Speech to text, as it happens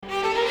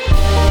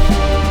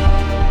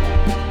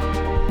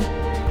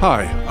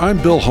Hi, I'm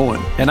Bill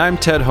Hohen. And I'm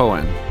Ted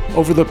Hohen.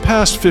 Over the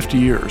past 50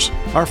 years,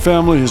 our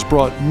family has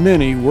brought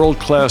many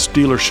world-class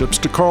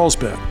dealerships to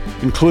Carlsbad,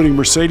 including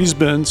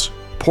Mercedes-Benz,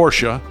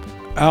 Porsche,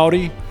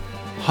 Audi,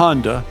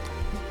 Honda,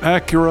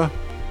 Acura,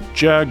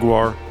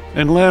 Jaguar,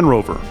 and Land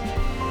Rover.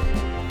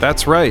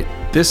 That's right.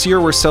 This year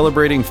we're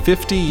celebrating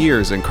 50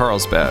 years in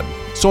Carlsbad.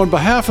 So on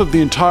behalf of the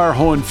entire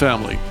Hohen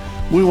family,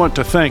 we want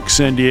to thank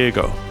San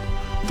Diego.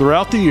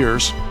 Throughout the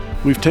years,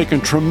 we've taken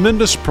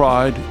tremendous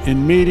pride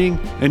in meeting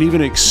and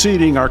even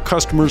exceeding our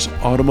customers'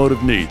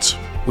 automotive needs.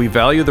 We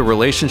value the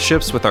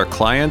relationships with our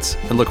clients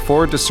and look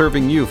forward to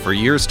serving you for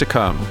years to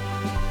come.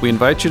 We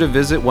invite you to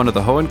visit one of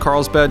the Hohen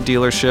Carlsbad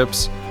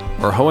dealerships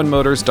or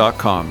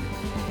hohenmotors.com.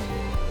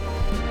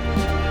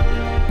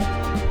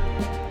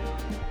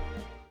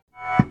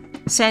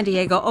 San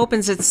Diego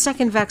opens its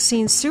second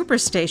vaccine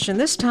superstation,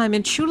 this time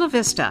in Chula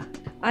Vista.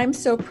 I'm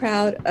so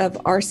proud of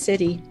our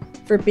city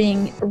for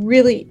being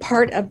really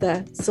part of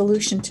the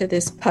solution to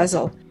this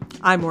puzzle.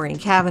 I'm Maureen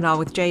Cavanaugh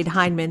with Jade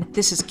Hindman.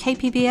 This is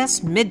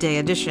KPBS Midday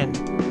Edition.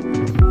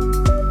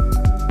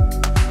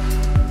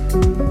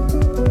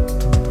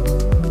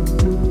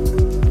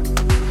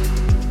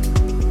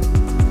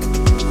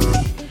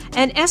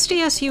 An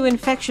SDSU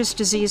infectious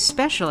disease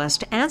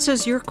specialist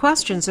answers your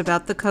questions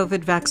about the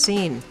COVID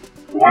vaccine.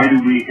 Why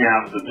do we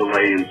have the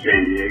delay in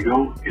San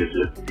Diego? Is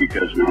it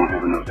because we don't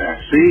have enough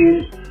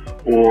vaccines,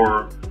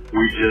 or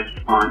we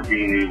just aren't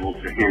being able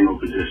to handle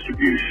the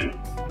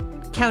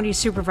distribution? County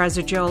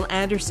Supervisor Joel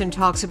Anderson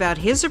talks about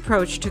his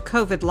approach to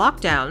COVID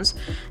lockdowns,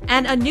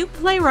 and a new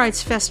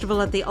playwrights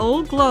festival at the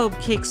Old Globe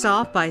kicks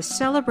off by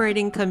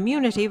celebrating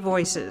community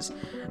voices.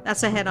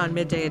 That's ahead on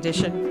Midday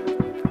Edition.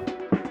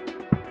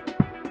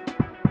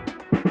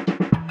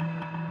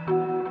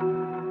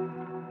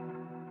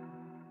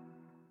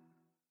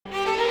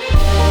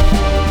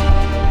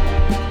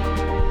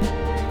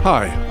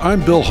 Hi,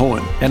 I'm Bill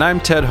Hohen. And I'm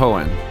Ted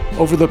Hohen.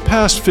 Over the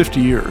past 50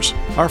 years,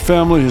 our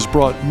family has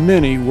brought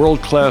many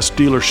world-class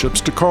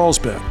dealerships to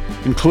Carlsbad,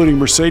 including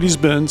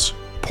Mercedes-Benz,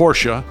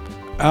 Porsche,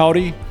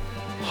 Audi,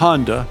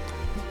 Honda,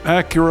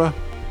 Acura,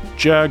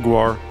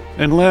 Jaguar,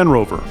 and Land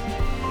Rover.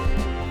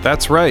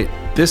 That's right.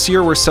 This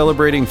year we're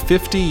celebrating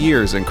 50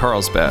 years in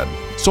Carlsbad.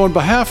 So on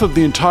behalf of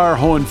the entire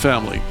Hohen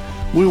family,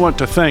 we want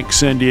to thank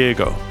San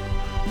Diego.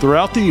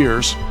 Throughout the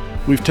years,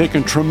 we've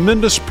taken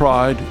tremendous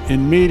pride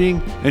in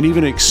meeting and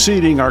even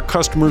exceeding our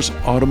customers'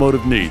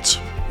 automotive needs.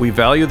 We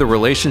value the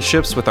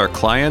relationships with our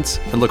clients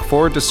and look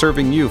forward to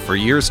serving you for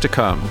years to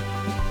come.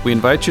 We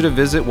invite you to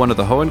visit one of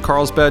the Hohen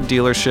Carlsbad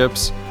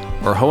dealerships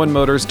or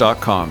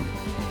hohenmotors.com.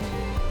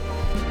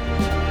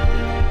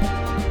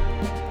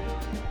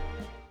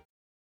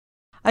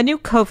 A new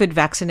COVID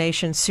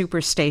vaccination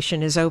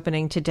superstation is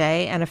opening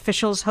today, and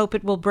officials hope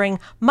it will bring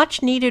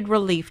much-needed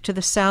relief to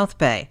the South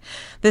Bay.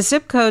 The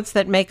zip codes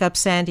that make up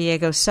San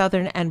Diego's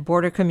southern and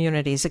border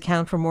communities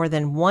account for more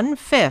than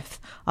 1/5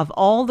 of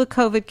all the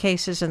COVID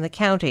cases in the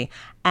county,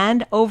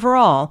 and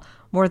overall,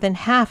 more than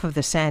half of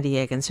the San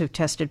Diegans who've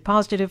tested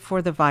positive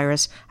for the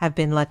virus have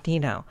been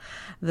Latino.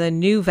 The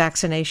new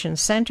vaccination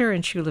center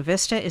in Chula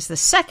Vista is the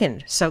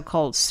second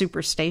so-called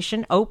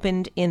superstation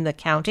opened in the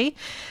county.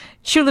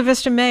 Chula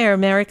Vista Mayor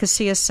Mary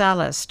Casillas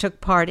Salas took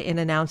part in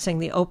announcing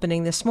the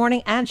opening this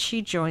morning, and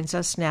she joins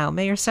us now.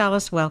 Mayor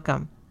Salas,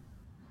 welcome.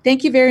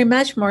 Thank you very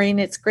much, Maureen.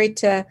 It's great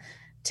to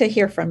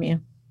hear from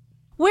you.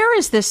 Where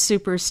is this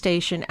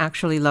superstation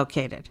actually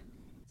located?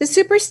 The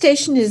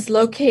superstation is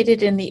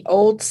located in the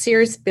old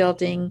Sears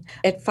building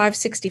at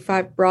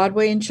 565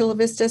 Broadway in Chula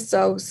Vista.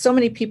 So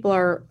many people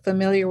are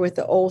familiar with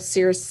the old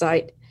Sears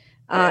site,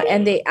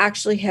 and they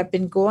actually have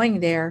been going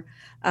there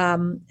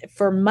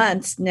for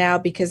months now,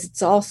 because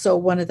it's also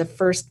one of the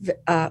first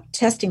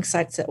testing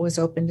sites that was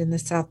opened in the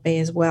South Bay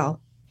as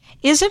well.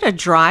 Is it a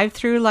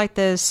drive-through like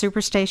the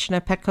superstation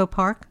at Petco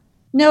Park?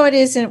 No, it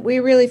isn't. We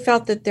really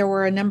felt that there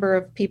were a number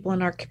of people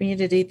in our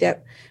community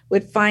that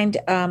would find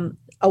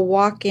a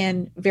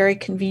walk-in very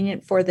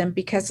convenient for them,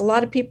 because a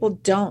lot of people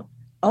don't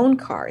own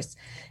cars.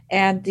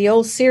 And the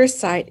old Sears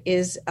site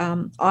is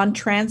on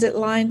transit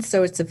lines,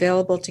 so it's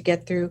available to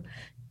get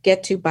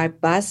to by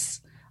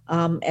bus.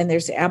 And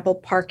there's ample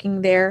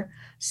parking there.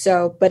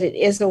 But it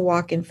is a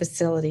walk-in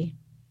facility.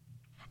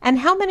 And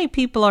how many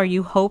people are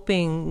you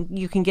hoping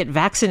you can get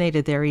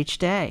vaccinated there each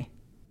day?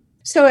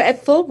 So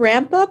at full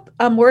ramp up,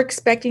 we're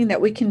expecting that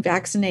we can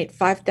vaccinate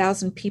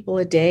 5,000 people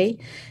a day.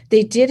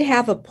 They did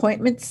have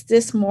appointments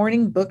this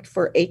morning booked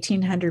for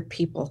 1,800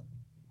 people.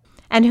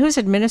 And who's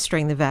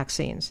administering the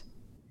vaccines?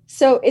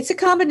 So it's a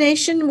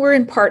combination. We're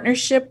in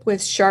partnership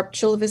with Sharp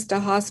Chula Vista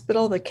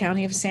Hospital, the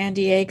County of San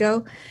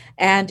Diego,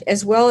 and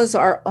as well as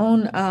our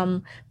own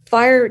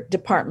fire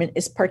department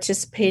is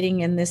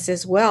participating in this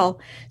as well.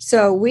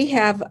 So we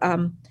have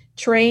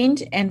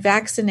trained and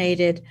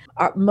vaccinated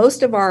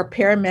most of our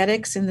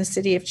paramedics in the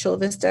city of Chula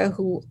Vista,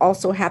 who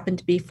also happen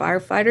to be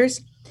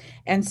firefighters.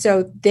 And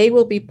so they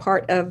will be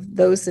part of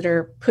those that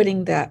are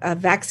putting the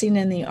vaccine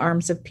in the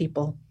arms of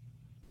people.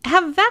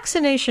 Have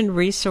vaccination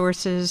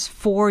resources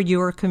for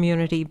your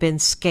community been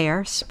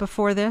scarce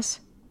before this?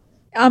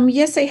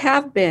 Yes, they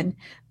have been.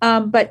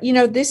 But,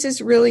 this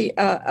is really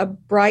a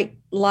bright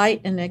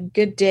light and a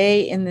good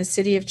day in the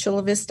city of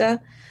Chula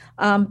Vista,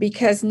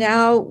 because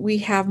now we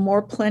have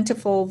more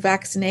plentiful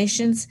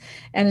vaccinations.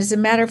 And as a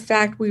matter of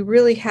fact, we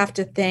really have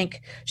to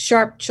thank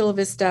Sharp Chula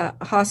Vista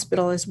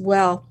Hospital as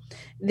well.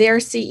 Their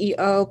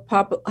CEO,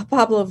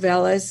 Pablo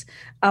Velez,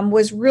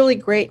 was really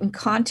great in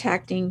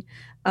contacting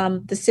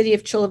the city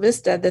of Chula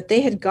Vista that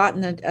they had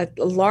gotten a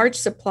large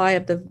supply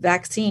of the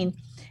vaccine,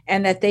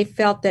 and that they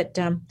felt that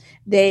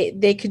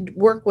they could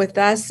work with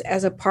us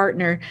as a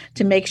partner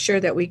to make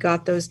sure that we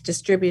got those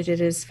distributed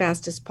as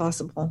fast as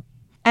possible.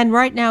 And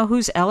right now,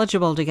 who's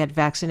eligible to get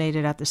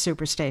vaccinated at the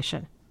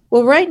Superstation?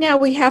 Well, right now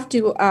we have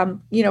to,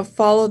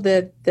 follow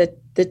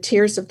the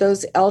tiers of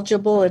those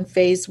eligible in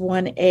Phase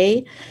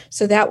 1A.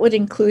 So that would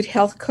include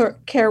health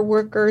care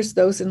workers,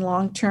 those in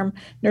long-term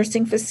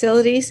nursing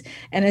facilities,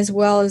 and as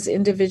well as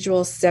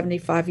individuals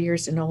 75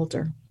 years and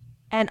older.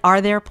 And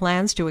are there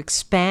plans to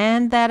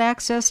expand that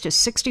access to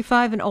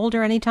 65 and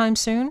older anytime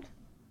soon?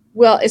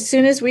 Well, as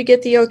soon as we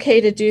get the okay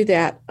to do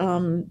that,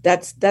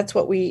 that's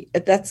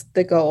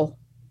the goal.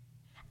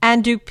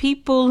 And do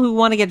people who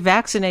want to get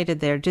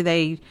vaccinated there, do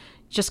they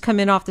just come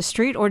in off the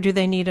street, or do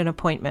they need an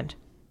appointment?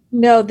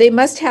 No, they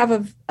must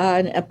have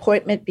an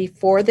appointment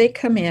before they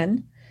come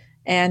in.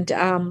 And,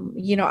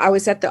 I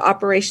was at the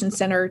Operations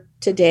Center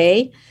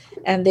today,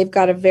 and they've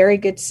got a very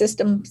good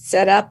system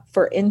set up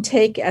for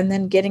intake and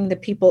then getting the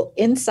people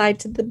inside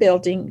to the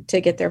building to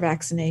get their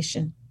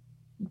vaccination.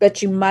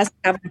 But you must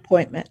have an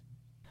appointment.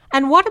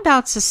 And what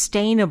about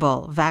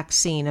sustainable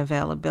vaccine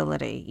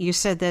availability? You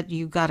said that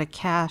you got a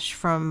cache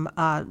from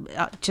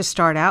to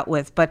start out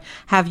with, but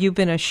have you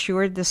been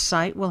assured the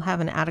site will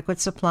have an adequate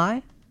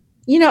supply?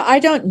 I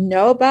don't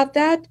know about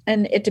that,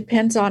 and it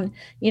depends on,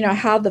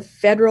 how the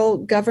federal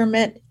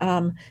government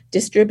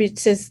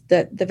distributes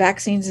the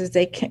vaccines as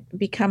they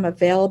become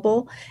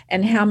available,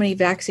 and how many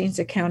vaccines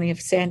the County of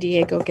San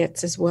Diego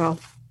gets as well.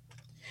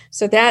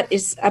 So that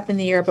is up in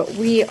the air, but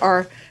we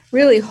are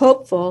really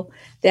hopeful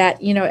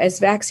that, as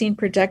vaccine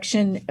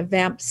production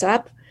vamps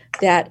up,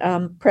 that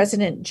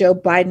President Joe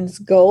Biden's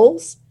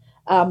goals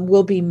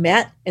will be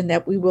met, and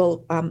that we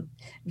will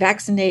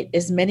vaccinate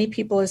as many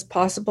people as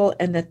possible,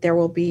 and that there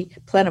will be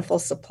plentiful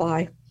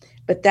supply.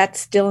 But that's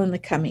still in the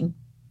coming.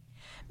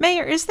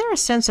 Mayor, is there a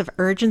sense of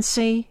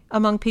urgency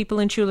among people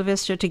in Chula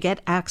Vista to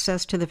get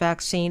access to the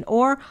vaccine,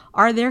 or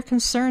are there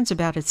concerns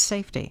about its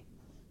safety?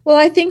 Well,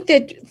 I think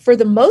that for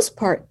the most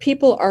part,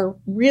 people are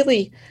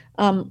really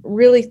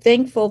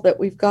thankful that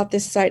we've got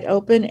this site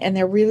open, and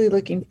they're really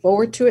looking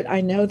forward to it. I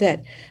know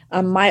that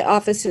my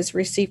office has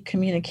received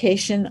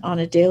communication on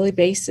a daily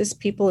basis,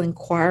 people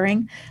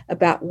inquiring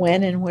about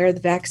when and where the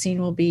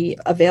vaccine will be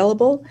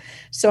available.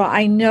 So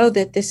I know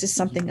that this is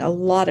something a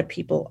lot of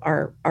people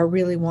are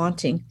really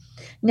wanting.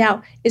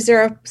 Now, is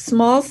there a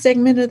small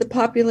segment of the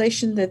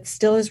population that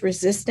still is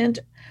resistant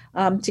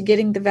to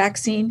getting the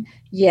vaccine?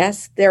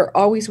 Yes, there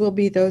always will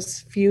be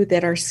those few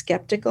that are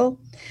skeptical.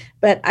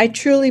 But I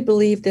truly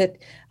believe that,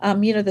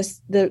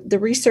 the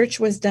research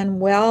was done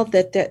well,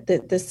 that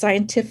the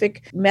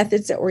scientific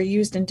methods that were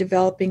used in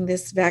developing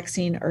this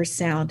vaccine are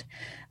sound.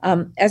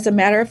 As a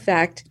matter of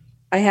fact,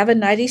 I have a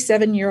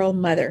 97-year-old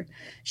mother.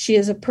 She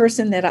is a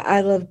person that I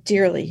love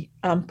dearly,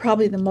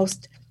 probably the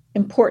most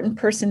important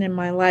person in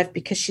my life,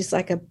 because she's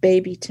like a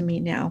baby to me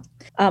now.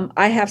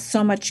 I have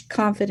so much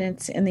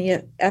confidence in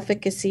the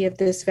efficacy of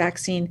this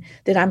vaccine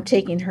that I'm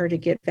taking her to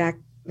get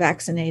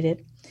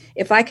vaccinated.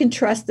 If I can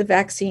trust the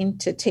vaccine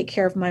to take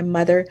care of my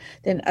mother,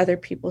 then other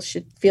people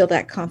should feel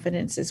that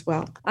confidence as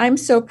well. I'm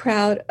so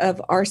proud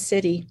of our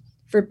city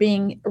for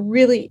being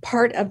really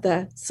part of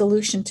the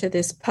solution to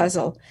this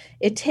puzzle.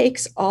 It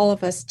takes all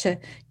of us to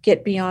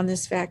get beyond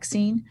this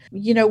vaccine.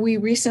 We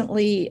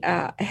recently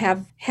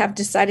have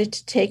decided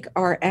to take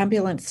our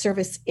ambulance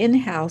service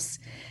in-house.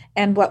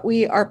 And what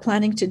we are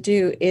planning to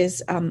do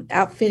is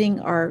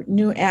outfitting our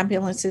new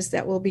ambulances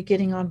that we'll be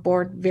getting on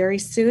board very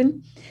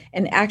soon,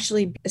 and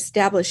actually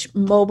establish a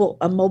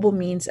mobile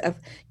means of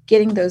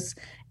getting those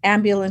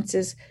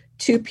ambulances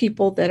to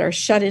people that are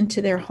shut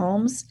into their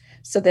homes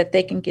so that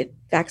they can get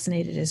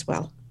vaccinated as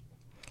well.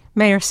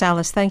 Mayor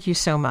Salas, thank you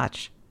so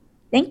much.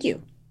 Thank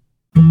you.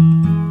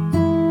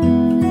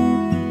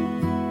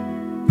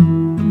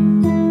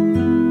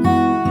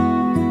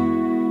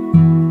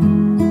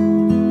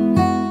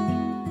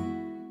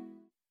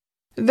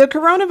 The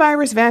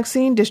coronavirus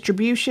vaccine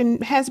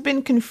distribution has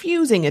been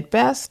confusing at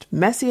best,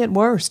 messy at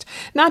worst.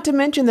 Not to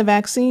mention the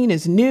vaccine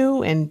is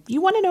new and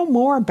you want to know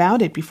more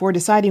about it before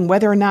deciding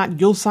whether or not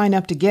you'll sign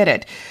up to get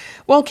it.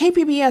 Well,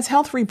 KPBS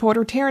health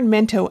reporter Taryn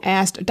Mento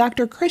asked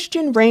Dr.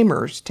 Christian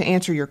Ramers to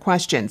answer your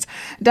questions.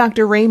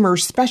 Dr.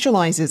 Ramers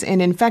specializes in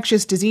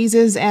infectious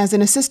diseases as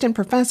an assistant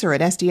professor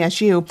at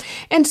SDSU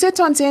and sits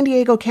on San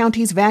Diego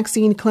County's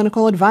Vaccine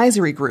Clinical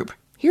Advisory Group.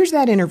 Here's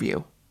that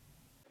interview.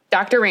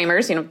 Dr.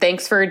 Ramers,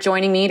 thanks for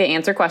joining me to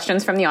answer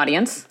questions from the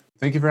audience.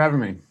 Thank you for having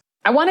me.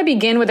 I want to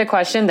begin with a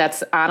question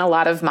that's on a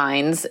lot of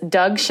minds.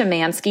 Doug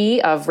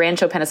Shemansky of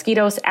Rancho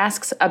Penasquitos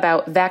asks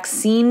about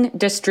vaccine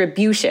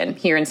distribution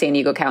here in San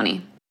Diego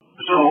County.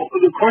 So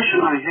the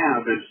question I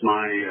have is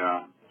my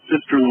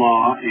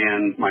sister-in-law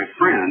and my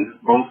friend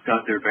both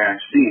got their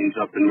vaccines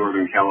up in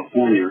Northern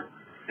California,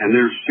 and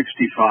they're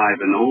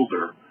 65 and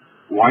older.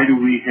 Why do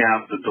we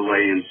have the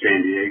delay in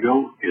San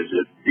Diego? Is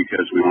it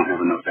because we don't have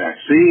enough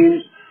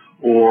vaccines,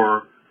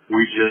 or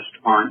we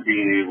just aren't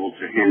being able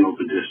to handle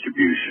the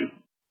distribution?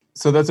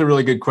 So that's a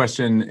really good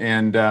question.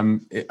 And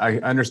I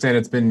understand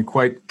it's been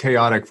quite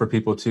chaotic for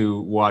people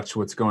to watch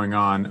what's going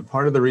on.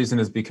 Part of the reason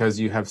is because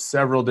you have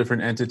several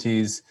different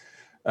entities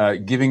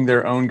giving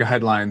their own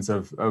guidelines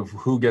of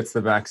who gets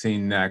the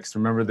vaccine next.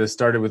 Remember, this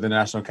started with the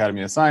National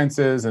Academy of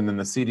Sciences, and then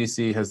the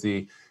CDC has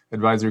the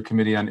Advisory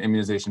Committee on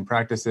Immunization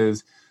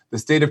Practices. The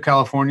state of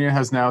California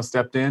has now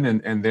stepped in,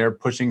 and they're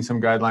pushing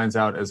some guidelines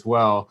out as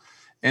well.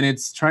 And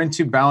it's trying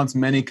to balance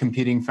many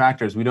competing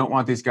factors. We don't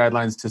want these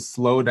guidelines to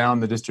slow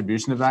down the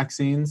distribution of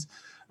vaccines.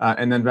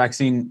 And then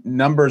vaccine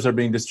numbers are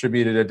being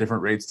distributed at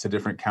different rates to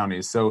different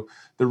counties. So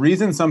the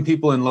reason some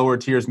people in lower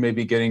tiers may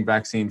be getting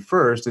vaccine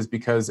first is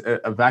because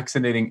a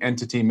vaccinating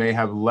entity may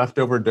have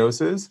leftover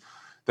doses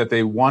that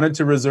they wanted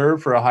to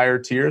reserve for a higher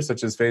tier,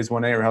 such as phase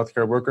 1A or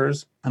healthcare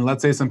workers. And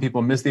let's say some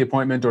people miss the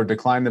appointment or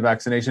decline the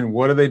vaccination.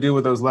 What do they do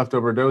with those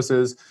leftover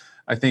doses?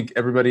 I think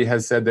everybody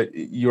has said that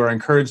you are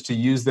encouraged to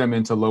use them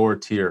into lower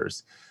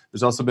tiers.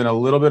 There's also been a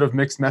little bit of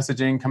mixed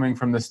messaging coming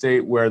from the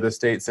state, where the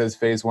state says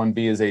phase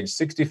 1B is age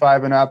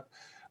 65 and up,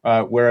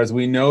 whereas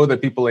we know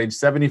that people age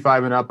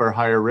 75 and up are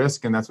higher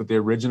risk, and that's what the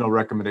original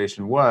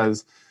recommendation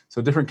was.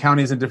 So different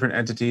counties and different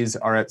entities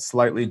are at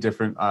slightly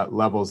different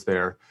levels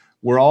there.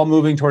 We're all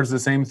moving towards the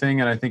same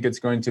thing, and I think it's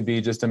going to be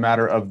just a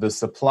matter of the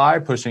supply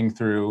pushing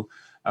through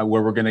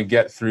where we're going to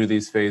get through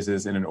these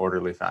phases in an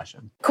orderly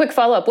fashion. Quick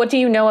follow-up. What do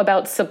you know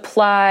about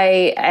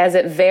supply as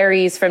it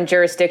varies from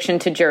jurisdiction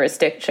to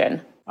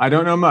jurisdiction? I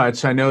don't know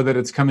much. I know that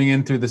it's coming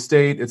in through the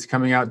state. It's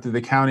coming out through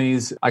the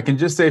counties. I can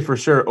just say for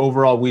sure,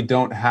 overall, we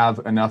don't have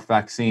enough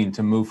vaccine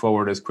to move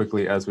forward as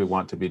quickly as we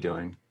want to be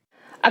doing.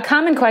 A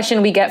common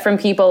question we get from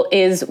people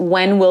is,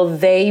 when will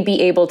they be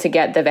able to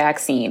get the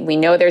vaccine? We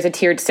know there's a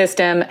tiered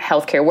system.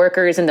 Healthcare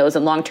workers and those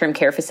in long-term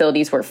care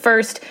facilities were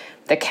first.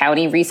 The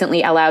county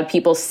recently allowed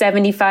people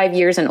 75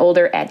 years and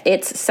older at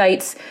its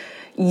sites.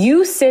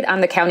 You sit on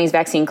the county's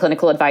vaccine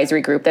clinical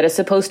advisory group that is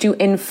supposed to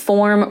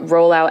inform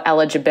rollout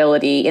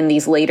eligibility in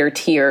these later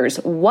tiers.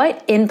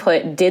 What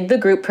input did the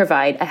group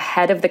provide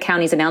ahead of the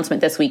county's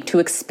announcement this week to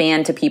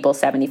expand to people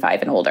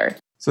 75 and older?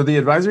 So the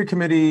advisory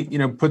committee,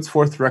 puts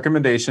forth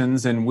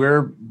recommendations, and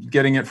we're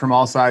getting it from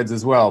all sides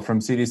as well, from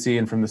CDC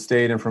and from the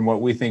state and from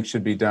what we think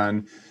should be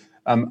done.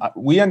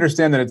 We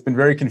understand that it's been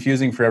very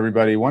confusing for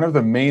everybody. One of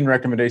the main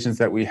recommendations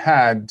that we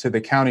had to the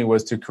county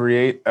was to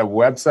create a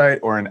website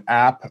or an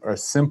app or a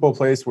simple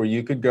place where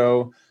you could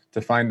go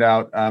to find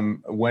out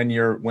when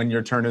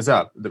your turn is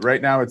up.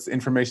 Right now, it's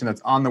information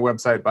that's on the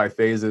website by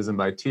phases and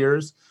by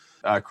tiers,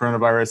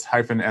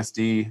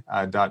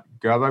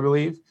 coronavirus-sd.gov, I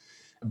believe.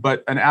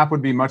 But an app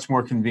would be much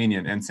more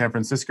convenient. And San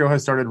Francisco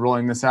has started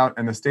rolling this out,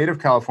 and the state of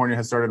California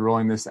has started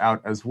rolling this out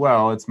as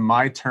well. It's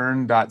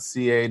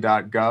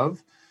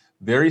myturn.ca.gov.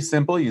 Very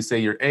simple. You say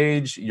your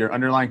age, your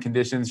underlying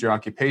conditions, your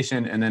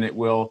occupation, and then it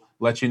will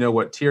let you know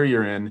what tier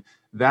you're in.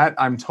 That,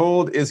 I'm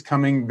told, is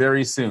coming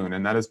very soon.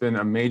 And that has been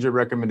a major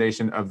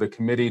recommendation of the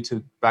committee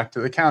back to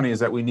the county, is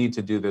that we need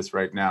to do this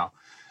right now.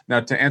 Now,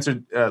 to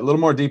answer a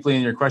little more deeply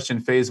in your question,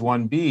 phase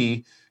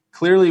 1B,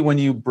 clearly, when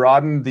you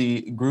broaden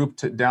the group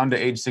down to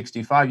age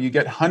 65, you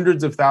get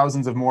hundreds of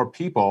thousands of more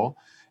people.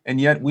 And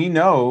yet we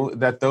know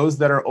that those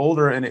that are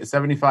older and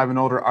 75 and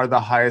older are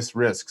the highest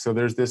risk. So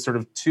there's this sort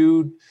of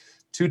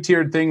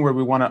two-tiered thing where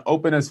we want to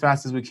open as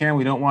fast as we can.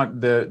 We don't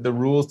want the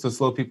rules to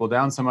slow people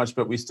down so much,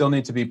 but we still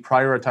need to be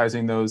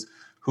prioritizing those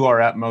who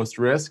are at most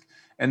risk.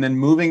 And then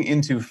moving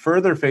into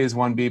further phase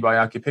 1B by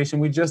occupation,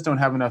 we just don't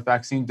have enough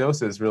vaccine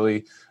doses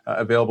really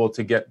available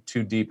to get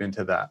too deep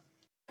into that.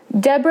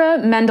 Deborah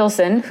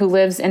Mendelson, who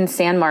lives in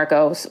San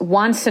Marcos,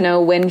 wants to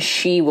know when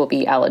she will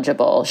be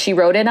eligible. She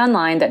wrote it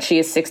online that she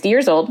is 60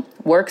 years old,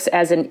 works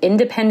as an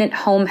independent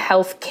home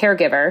health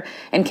caregiver,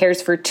 and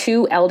cares for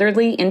 2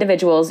 elderly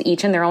individuals,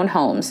 each in their own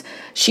homes.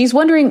 She's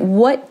wondering,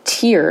 what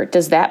tier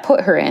does that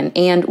put her in,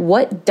 and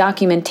what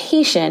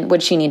documentation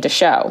would she need to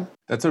show?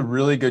 That's a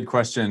really good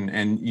question.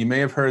 And you may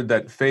have heard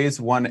that phase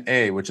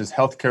 1A, which is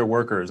healthcare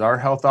workers, our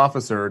health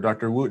officer,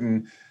 Dr.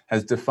 Wooten,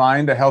 has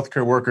defined a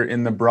healthcare worker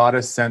in the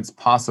broadest sense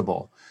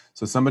possible.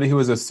 So somebody who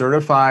is a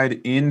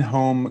certified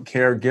in-home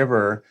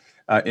caregiver,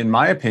 in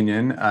my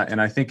opinion, and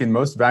I think in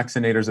most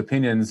vaccinators'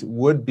 opinions,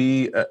 would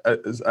be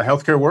a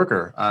healthcare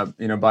worker,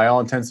 by all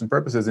intents and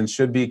purposes, and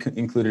should be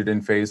included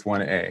in phase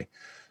 1A.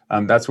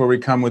 That's where we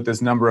come with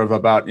this number of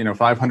about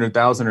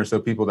 500,000 or so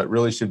people that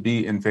really should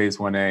be in phase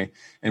 1A.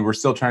 And we're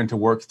still trying to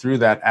work through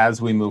that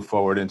as we move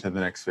forward into the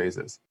next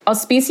phases.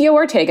 Auspicio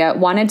Ortega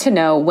wanted to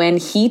know when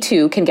he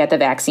too can get the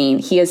vaccine.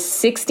 He is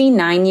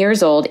 69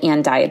 years old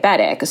and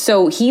diabetic.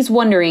 So he's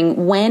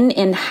wondering when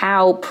and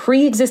how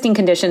pre-existing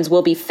conditions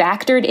will be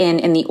factored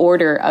in the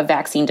order of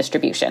vaccine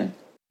distribution.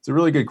 It's a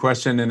really good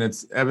question, and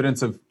it's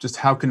evidence of just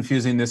how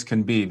confusing this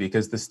can be,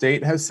 because the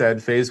state has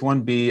said phase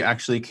 1B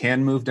actually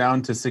can move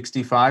down to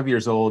 65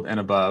 years old and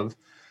above,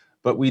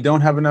 but we don't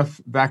have enough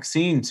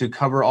vaccine to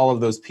cover all of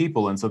those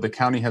people. And so the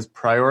county has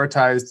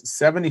prioritized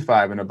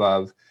 75 and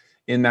above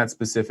in that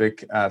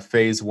specific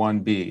phase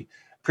 1B.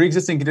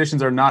 Pre-existing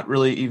conditions are not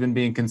really even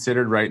being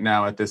considered right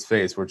now at this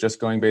phase. We're just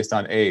going based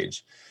on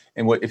age.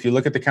 And if you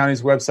look at the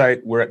county's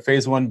website, we're at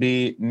phase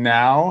 1B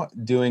now,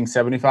 doing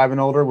 75 and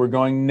older. We're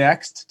going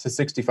next to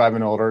 65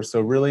 and older.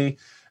 So really,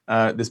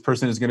 this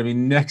person is going to be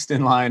next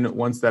in line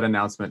once that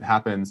announcement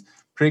happens.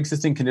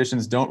 Pre-existing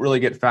conditions don't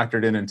really get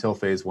factored in until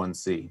phase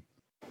 1C.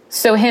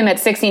 So him at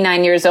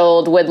 69 years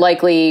old would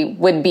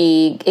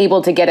be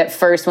able to get it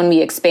first when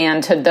we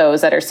expand to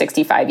those that are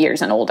 65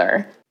 years and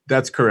older.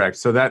 That's correct.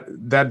 So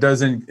that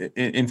doesn't,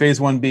 in phase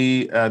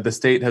 1B, the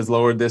state has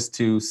lowered this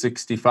to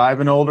 65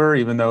 and older,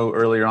 even though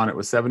earlier on it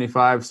was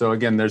 75. So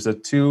again, there's a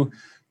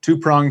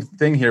two-pronged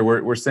thing here.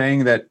 We're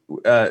saying that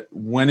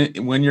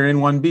when you're in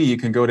 1B, you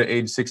can go to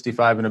age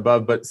 65 and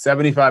above, but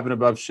 75 and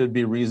above should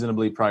be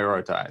reasonably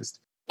prioritized.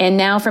 And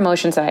now from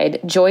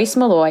Oceanside, Joyce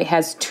Malloy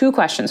has two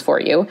questions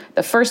for you.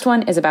 The first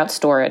one is about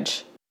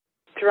storage.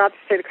 Throughout the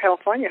state of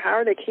California, how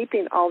are they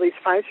keeping all these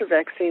Pfizer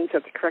vaccines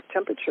at the correct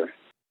temperature?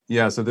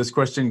 Yeah, so this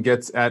question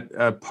gets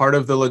at part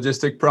of the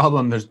logistic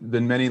problem. There's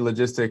been many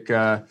logistic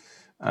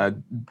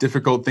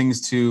difficult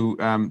things to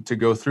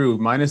go through.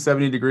 Minus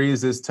 70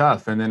 degrees is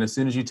tough. And then as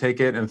soon as you take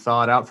it and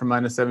thaw it out from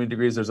minus 70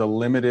 degrees, there's a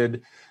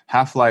limited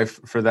half-life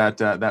for that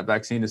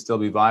vaccine to still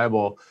be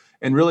viable.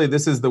 And really,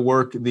 this is the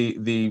work,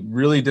 the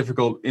really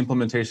difficult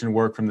implementation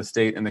work from the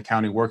state and the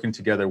county working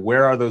together.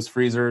 Where are those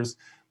freezers?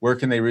 Where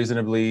can they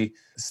reasonably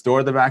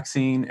store the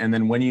vaccine? And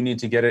then when you need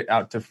to get it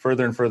out to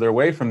further and further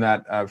away from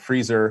that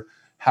freezer,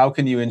 how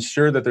can you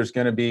ensure that there's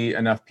going to be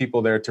enough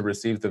people there to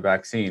receive the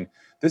vaccine?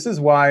 This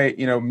is why,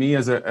 me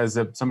as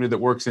somebody that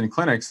works in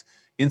clinics,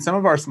 in some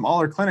of our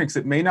smaller clinics,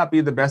 it may not be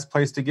the best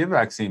place to give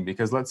vaccine,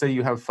 because let's say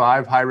you have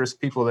 5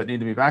 high-risk people that need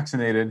to be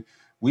vaccinated.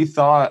 We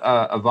thaw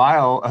a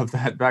vial of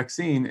that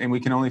vaccine and we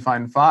can only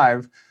find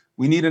 5.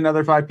 We need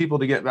another 5 people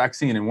to get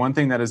vaccine. And one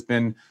thing that has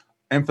been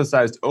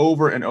emphasized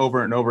over and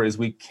over and over is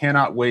we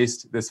cannot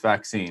waste this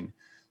vaccine.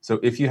 So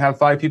if you have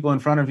 5 people in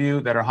front of you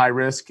that are high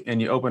risk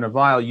and you open a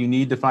vial, you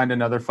need to find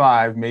another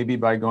 5, maybe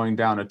by going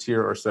down a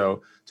tier or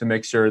so, to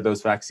make sure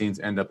those vaccines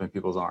end up in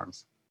people's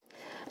arms.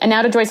 And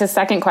now to Joyce's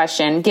second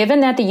question. Given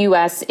that the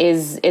U.S.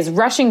 is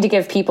rushing to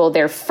give people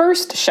their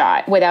first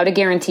shot without a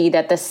guarantee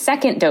that the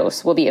second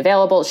dose will be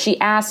available, she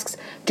asks,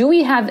 do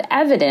we have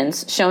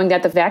evidence showing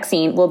that the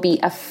vaccine will be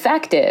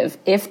effective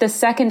if the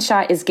second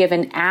shot is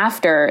given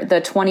after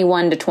the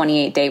 21 to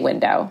 28 day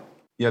window?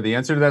 Yeah, the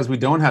answer to that is we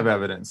don't have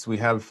evidence. We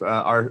have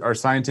our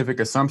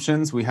scientific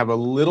assumptions. We have a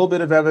little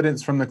bit of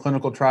evidence from the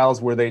clinical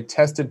trials where they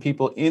tested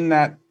people in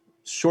that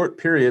short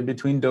period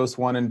between dose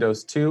 1 and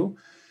dose 2.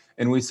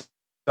 And we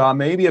saw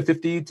maybe a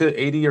 50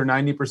 to 80 or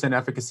 90%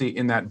 efficacy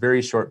in that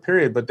very short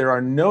period, but there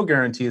are no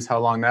guarantees how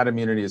long that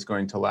immunity is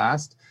going to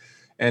last.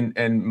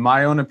 And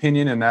my own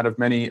opinion, and that of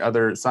many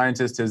other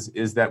scientists,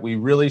 is that we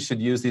really should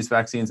use these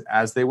vaccines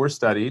as they were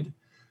studied,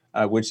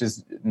 which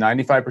is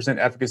 95%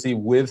 efficacy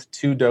with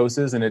 2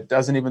 doses, and it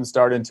doesn't even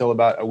start until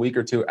about a week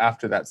or 2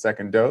 after that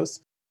second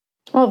dose.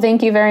 Well,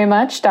 thank you very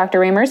much, Dr.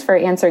 Reimers, for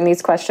answering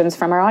these questions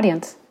from our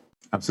audience.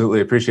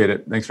 Absolutely. Appreciate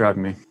it. Thanks for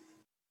having me.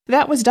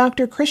 That was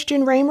Dr.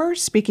 Christian Reimers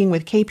speaking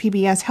with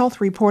KPBS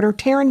health reporter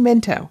Taryn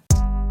Minto.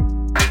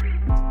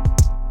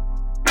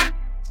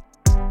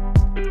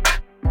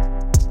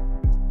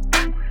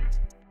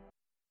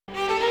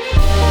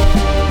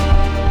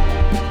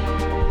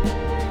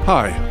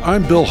 Hi,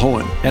 I'm Bill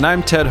Hohen. And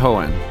I'm Ted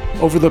Hohen.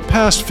 Over the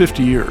past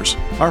 50 years,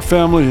 our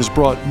family has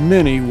brought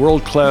many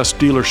world-class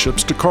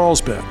dealerships to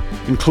Carlsbad,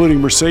 including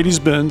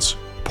Mercedes-Benz,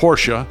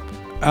 Porsche,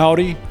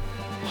 Audi,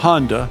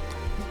 Honda,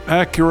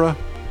 Acura,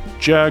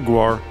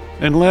 Jaguar,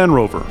 and Land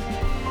Rover.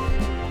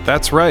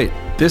 That's right.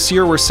 This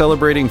year we're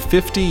celebrating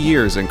 50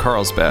 years in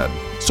Carlsbad.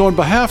 So on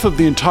behalf of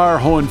the entire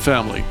Hohen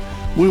family,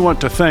 we want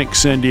to thank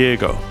San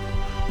Diego.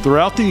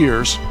 Throughout the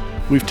years,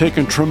 we've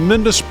taken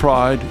tremendous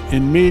pride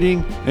in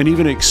meeting and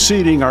even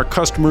exceeding our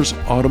customers'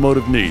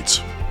 automotive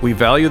needs. We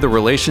value the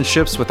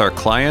relationships with our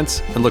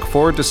clients and look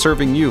forward to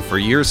serving you for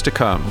years to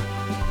come.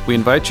 We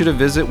invite you to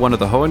visit one of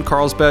the Hohen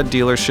Carlsbad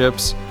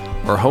dealerships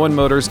or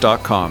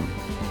hohenmotors.com.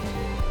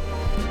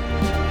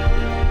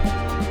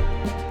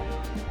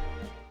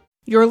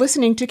 You're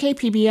listening to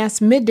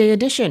KPBS Midday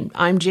Edition.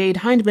 I'm Jade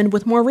Hindman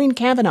with Maureen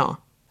Cavanaugh.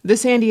 The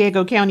San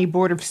Diego County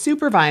Board of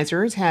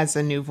Supervisors has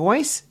a new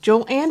voice.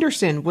 Joel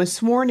Anderson was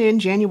sworn in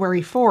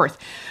January 4th.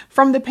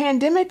 From the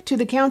pandemic to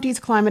the county's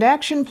climate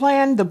action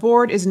plan, the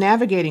board is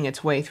navigating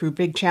its way through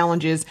big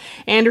challenges.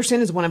 Anderson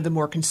is one of the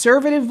more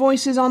conservative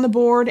voices on the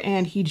board,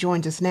 and he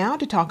joins us now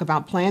to talk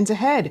about plans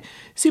ahead.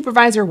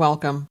 Supervisor,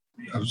 welcome.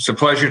 It's a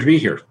pleasure to be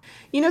here.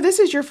 You know, this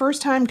is your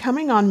first time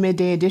coming on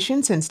Midday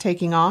Edition since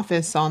taking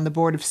office on the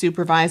Board of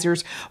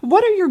Supervisors.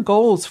 What are your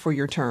goals for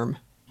your term?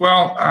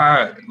 Well,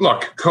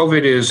 look,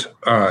 COVID is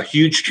a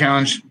huge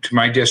challenge to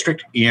my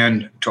district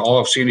and to all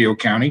of San Diego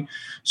County.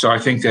 So I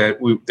think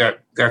that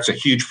that's a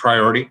huge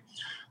priority.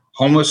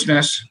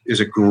 Homelessness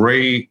is a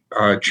great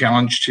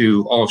challenge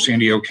to all of San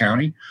Diego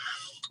County.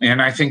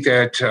 And I think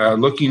that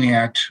looking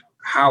at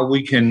how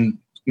we can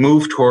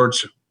move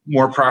towards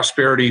more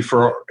prosperity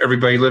for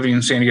everybody living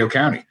in San Diego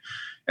County.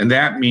 And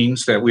that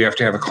means that we have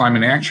to have a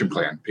climate action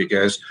plan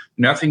because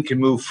nothing can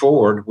move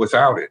forward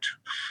without it.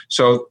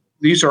 So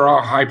these are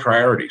all high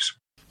priorities.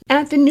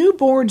 At the new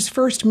board's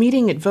first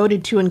meeting, it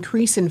voted to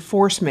increase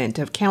enforcement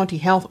of county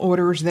health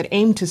orders that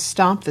aim to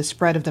stop the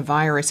spread of the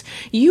virus.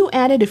 You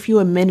added a few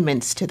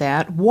amendments to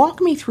that.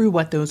 Walk me through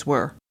what those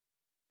were.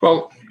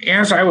 Well,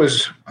 as I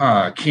was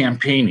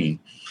campaigning,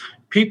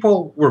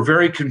 people were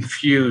very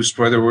confused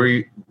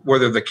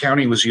whether the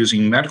county was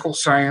using medical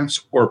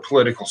science or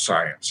political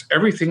science.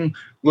 Everything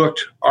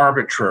looked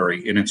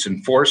arbitrary in its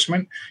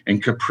enforcement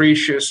and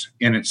capricious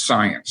in its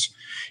science.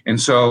 And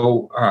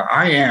so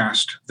I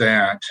asked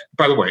that,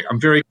 by the way,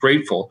 I'm very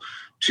grateful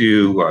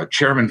to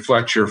Chairman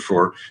Fletcher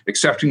for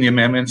accepting the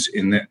amendments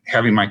and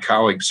having my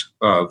colleagues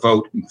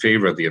vote in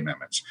favor of the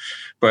amendments.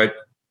 But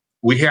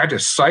we had to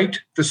cite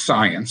the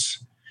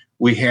science.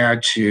 We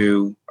had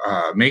to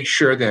make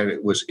sure that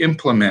it was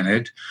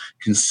implemented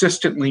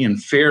consistently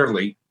and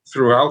fairly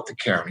throughout the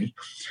county.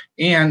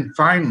 And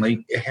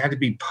finally, it had to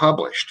be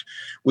published.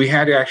 We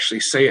had to actually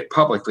say it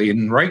publicly.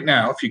 And right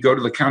now, if you go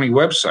to the county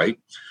website,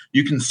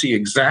 you can see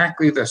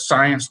exactly the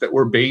science that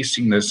we're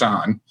basing this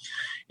on.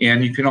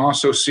 And you can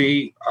also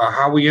see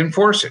how we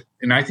enforce it.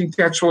 And I think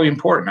that's really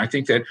important. I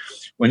think that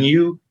when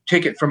you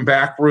take it from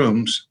back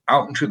rooms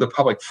out into the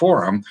public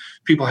forum,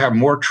 people have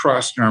more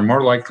trust and are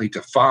more likely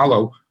to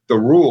follow the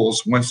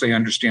rules once they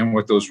understand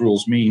what those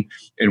rules mean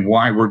and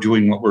why we're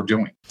doing what we're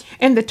doing.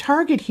 And the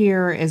target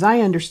here, as I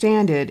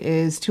understand it,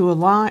 is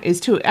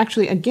to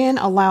actually again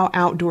allow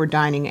outdoor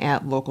dining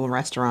at local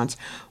restaurants.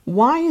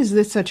 Why is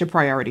this such a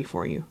priority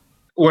for you?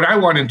 What I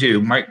want to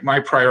do, my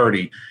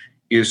priority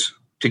is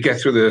to get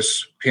through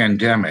this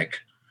pandemic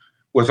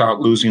without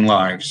losing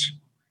lives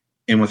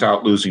and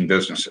without losing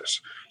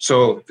businesses.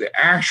 So the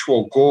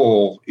actual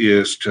goal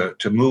is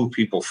to move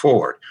people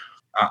forward.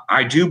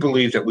 I do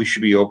believe that we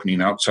should be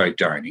opening outside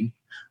dining.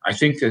 I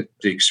think that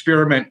the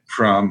experiment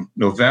from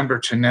November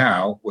to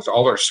now with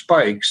all our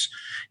spikes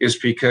is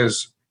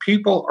because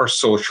people are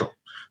social.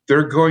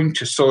 They're going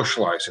to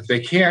socialize. If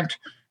they can't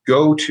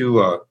go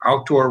to an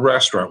outdoor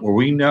restaurant where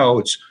we know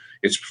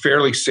it's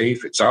fairly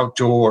safe, it's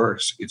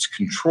outdoors, it's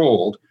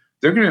controlled,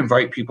 they're going to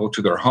invite people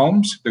to their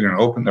homes. They're going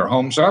to open their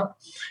homes up,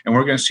 and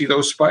we're going to see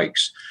those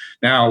spikes.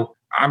 Now,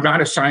 I'm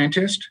not a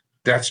scientist.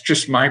 That's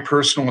just my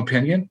personal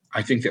opinion.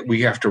 I think that we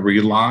have to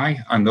rely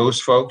on those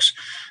folks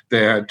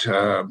that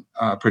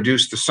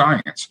produce the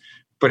science,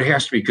 but it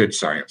has to be good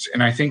science.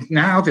 And I think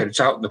now that it's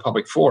out in the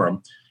public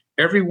forum,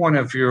 every one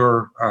of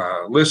your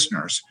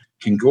listeners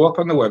can go up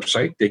on the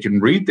website, they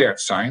can read that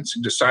science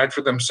and decide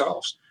for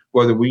themselves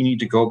whether we need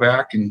to go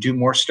back and do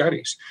more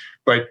studies.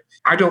 But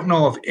I don't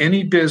know of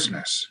any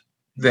business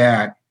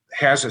that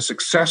has a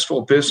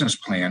successful business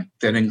plan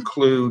that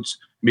includes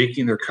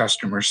making their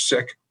customers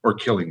sick or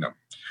killing them.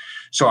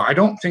 So I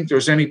don't think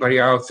there's anybody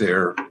out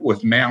there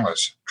with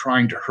malice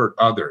trying to hurt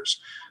others.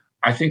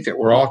 I think that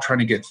we're all trying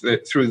to get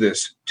through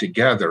this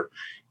together.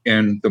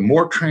 And the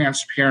more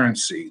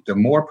transparency, the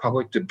more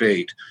public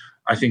debate,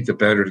 I think the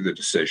better the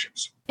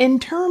decisions. In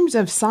terms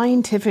of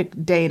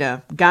scientific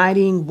data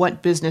guiding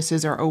what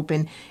businesses are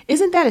open,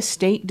 isn't that a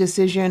state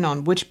decision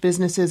on which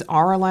businesses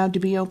are allowed to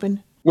be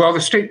open? Well,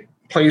 the state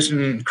plays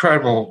an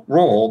incredible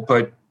role,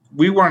 but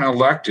we weren't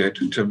elected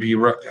to be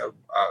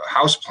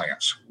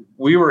houseplants.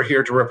 We were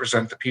here to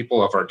represent the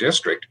people of our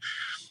district.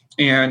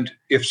 And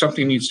if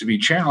something needs to be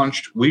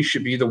challenged, we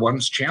should be the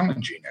ones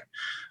challenging it.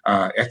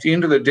 At the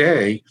end of the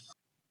day,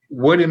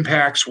 what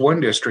impacts one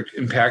district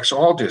impacts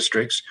all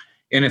districts.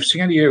 And if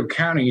San Diego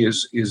County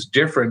is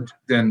different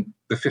than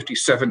the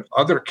 57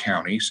 other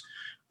counties,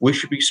 we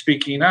should be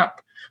speaking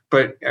up.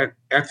 But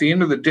at the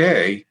end of the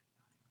day,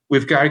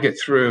 we've got to get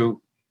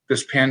through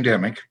this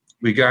pandemic.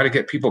 We got to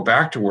get people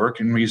back to work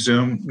and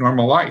resume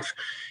normal life.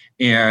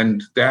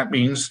 And that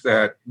means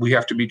that we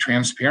have to be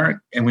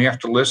transparent and we have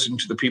to listen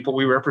to the people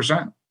we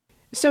represent.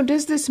 So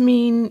does this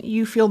mean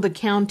you feel the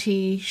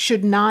county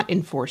should not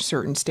enforce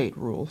certain state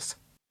rules?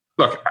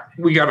 Look,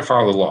 we got to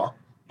follow the law.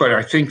 But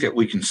I think that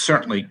we can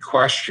certainly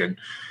question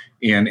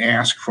and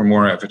ask for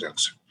more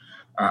evidence.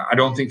 I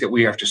don't think that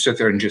we have to sit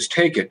there and just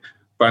take it.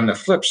 But on the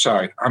flip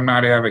side, I'm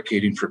not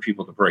advocating for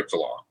people to break the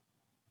law.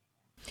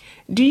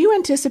 Do you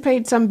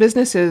anticipate some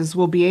businesses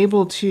will be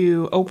able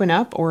to open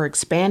up or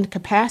expand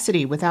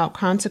capacity without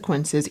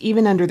consequences,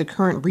 even under the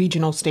current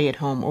regional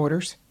stay-at-home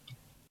orders?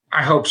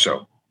 I hope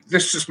so.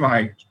 This is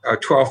my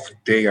 12th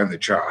day on the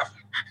job.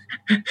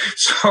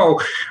 So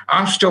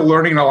I'm still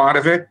learning a lot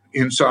of it.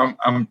 And so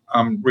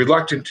I'm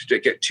reluctant to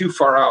get too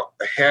far out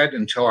ahead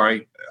until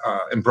I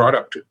am brought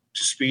up to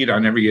speed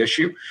on every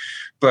issue.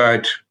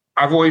 But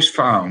I've always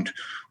found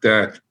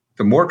that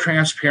the more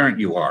transparent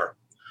you are,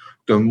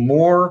 the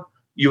more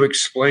you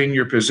explain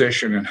your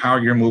position and how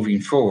you're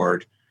moving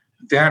forward,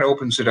 that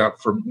opens it up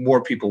for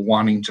more people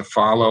wanting to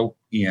follow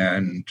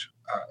and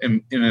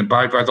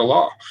abide by the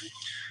law.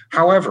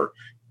 However,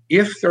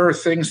 if there are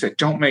things that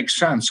don't make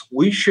sense,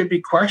 we should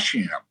be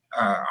questioning them.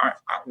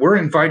 We're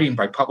inviting,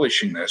 by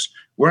publishing this,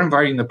 we're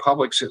inviting the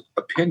public's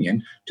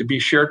opinion to be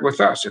shared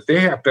with us. If they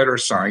have better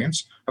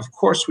science, of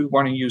course we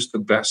want to use the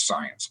best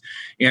science.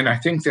 And I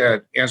think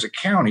that as a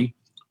county,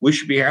 we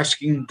should be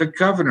asking the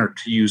governor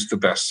to use the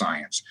best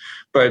science.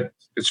 But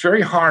it's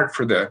very hard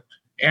for the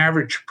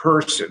average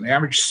person,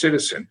 average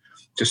citizen,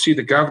 to see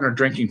the governor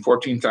drinking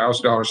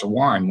 $14,000 of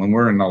wine when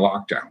we're in a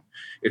lockdown.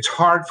 It's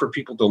hard for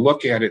people to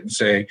look at it and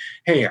say,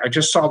 hey, I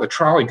just saw the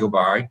trolley go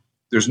by.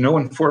 There's no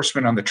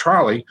enforcement on the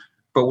trolley,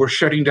 but we're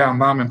shutting down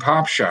mom and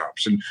pop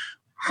shops. And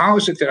how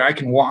is it that I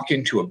can walk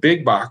into a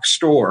big box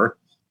store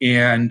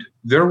and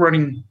they're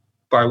running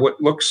by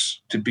what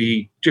looks to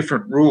be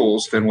different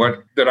rules than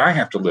that I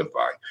have to live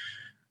by?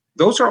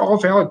 Those are all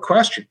valid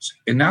questions.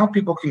 And now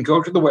people can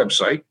go to the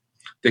website,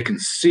 they can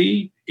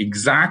see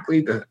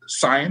exactly the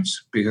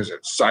science because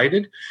it's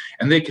cited,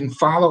 and they can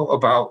follow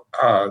about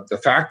the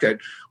fact that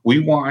we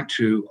want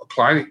to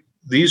apply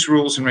these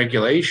rules and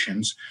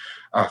regulations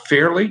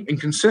fairly and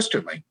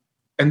consistently.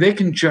 And they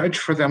can judge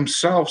for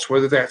themselves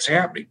whether that's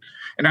happening.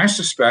 And I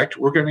suspect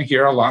we're going to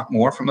hear a lot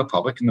more from the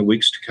public in the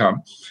weeks to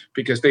come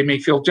because they may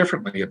feel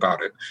differently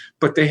about it,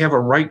 but they have a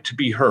right to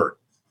be heard.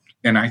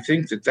 And I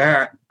think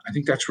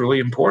that's really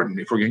important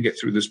if we're going to get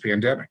through this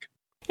pandemic.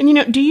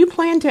 And, do you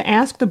plan to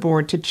ask the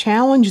board to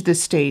challenge the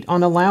state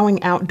on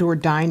allowing outdoor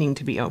dining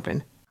to be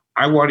open?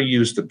 I want to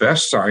use the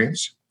best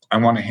science. I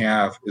want to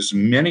have as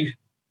many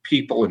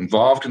people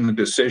involved in the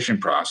decision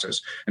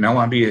process, and I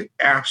want to be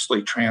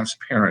absolutely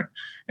transparent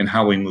in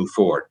how we move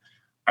forward.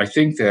 I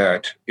think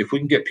that if we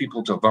can get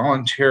people to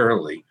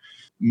voluntarily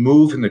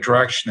move in the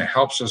direction that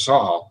helps us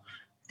all,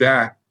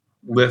 that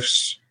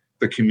lifts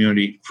the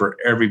community for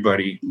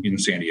everybody in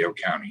San Diego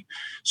County.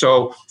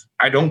 So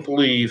I don't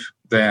believe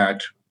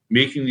that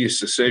making these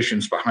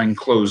decisions behind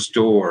closed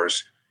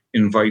doors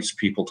invites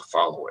people to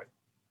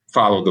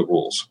follow the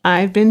rules.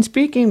 I've been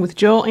speaking with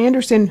Joel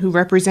Anderson, who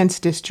represents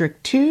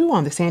District 2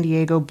 on the San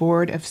Diego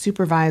Board of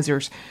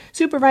Supervisors.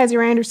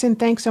 Supervisor Anderson,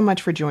 thanks so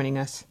much for joining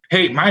us.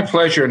 Hey, my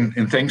pleasure,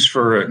 and thanks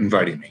for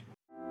inviting me.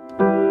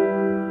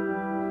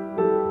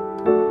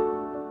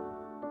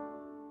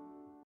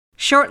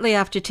 Shortly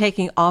after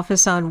taking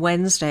office on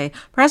Wednesday,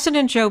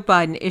 President Joe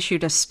Biden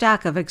issued a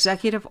stack of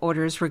executive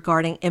orders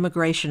regarding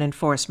immigration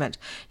enforcement.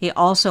 He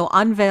also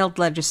unveiled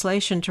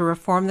legislation to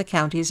reform the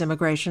county's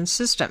immigration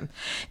system.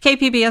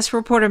 KPBS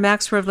reporter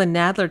Max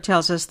Rivlin-Nadler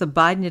tells us the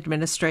Biden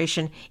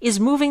administration is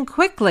moving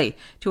quickly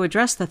to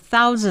address the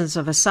thousands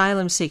of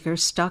asylum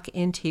seekers stuck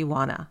in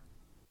Tijuana.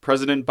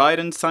 President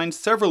Biden signed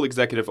several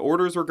executive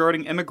orders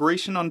regarding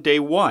immigration on day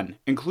one,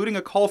 including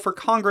a call for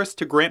Congress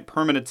to grant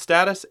permanent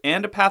status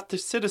and a path to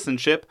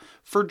citizenship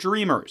for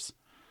Dreamers,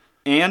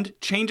 and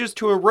changes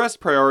to arrest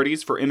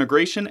priorities for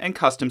immigration and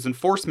customs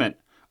enforcement.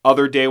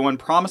 Other day one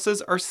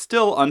promises are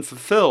still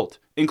unfulfilled,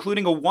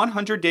 including a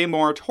 100-day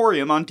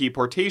moratorium on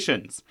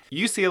deportations.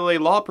 UCLA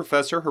law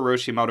professor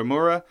Hiroshi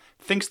Marumura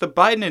thinks the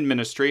Biden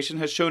administration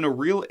has shown a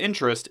real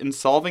interest in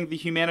solving the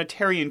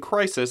humanitarian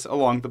crisis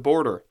along the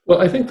border.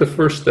 Well, I think the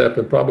first step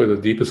and probably the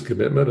deepest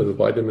commitment of the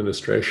Biden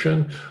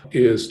administration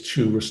is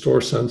to restore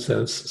some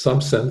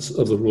sense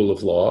of the rule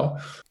of law.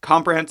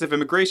 Comprehensive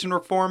immigration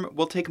reform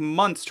will take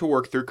months to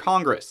work through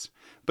Congress.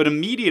 But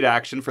immediate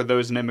action for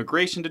those in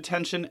immigration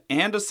detention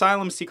and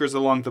asylum seekers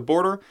along the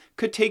border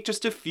could take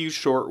just a few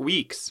short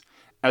weeks,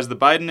 as the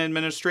Biden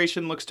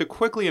administration looks to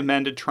quickly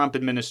amend a Trump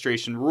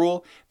administration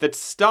rule that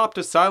stopped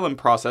asylum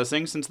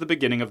processing since the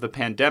beginning of the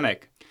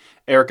pandemic.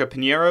 Erica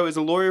Pinheiro is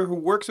a lawyer who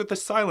works with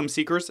asylum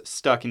seekers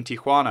stuck in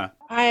Tijuana.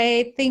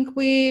 I think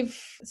we've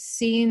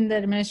seen the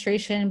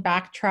administration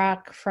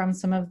backtrack from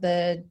some of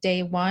the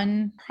day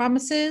one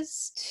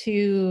promises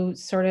to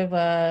sort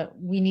of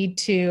we need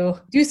to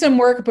do some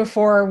work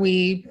before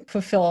we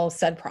fulfill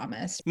said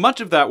promise.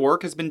 Much of that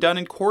work has been done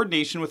in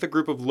coordination with a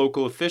group of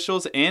local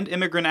officials and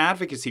immigrant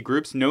advocacy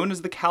groups known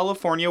as the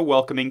California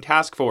Welcoming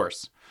Task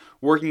Force.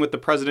 Working with the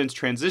president's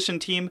transition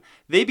team,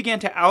 they began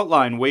to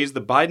outline ways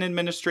the Biden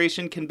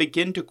administration can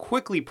begin to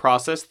quickly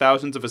process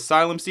thousands of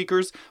asylum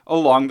seekers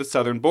along the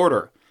southern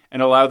border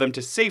and allow them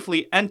to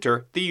safely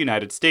enter the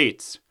United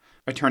States.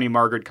 Attorney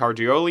Margaret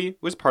Cargioli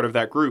was part of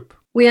that group.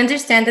 We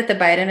understand that the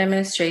Biden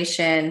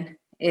administration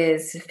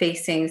is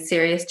facing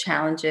serious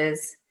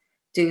challenges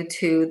due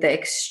to the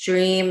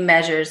extreme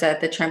measures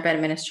that the Trump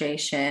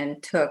administration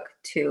took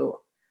to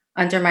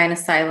undermine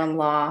asylum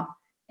law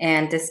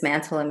and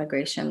dismantle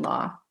immigration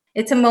law.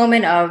 It's a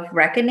moment of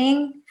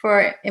reckoning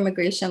for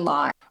immigration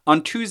law.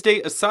 On Tuesday,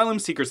 asylum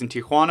seekers in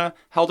Tijuana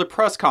held a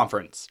press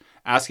conference,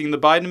 asking the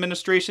Biden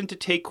administration to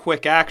take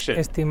quick action.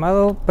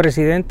 Estimado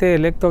presidente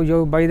electo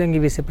Joe Biden y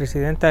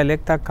vicepresidenta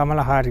electa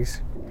Kamala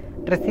Harris.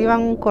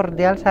 Reciban un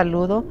cordial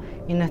saludo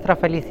y nuestra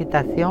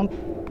felicitación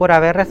por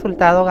haber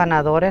resultado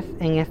ganadores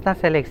en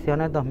estas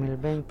elecciones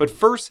 2020. But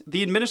first,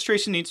 the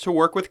administration needs to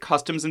work with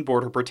Customs and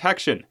Border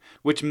Protection,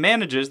 which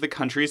manages the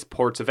country's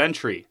ports of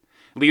entry.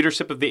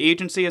 Leadership of the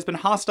agency has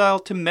been hostile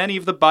to many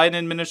of the Biden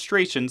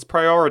administration's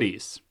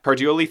priorities.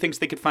 Cardioli thinks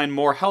they could find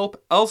more help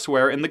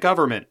elsewhere in the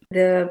government.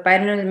 The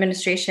Biden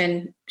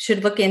administration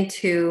should look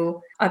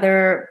into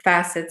other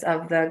facets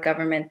of the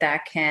government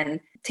that can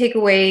take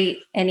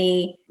away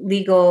any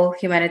legal,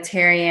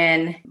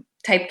 humanitarian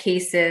type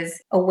cases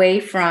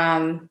away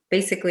from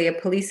basically a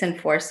police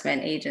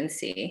enforcement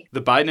agency. The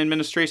Biden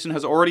administration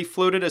has already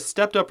floated a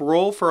stepped-up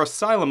role for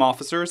asylum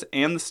officers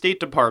and the State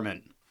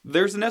Department.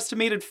 There's an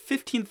estimated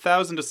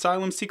 15,000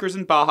 asylum seekers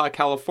in Baja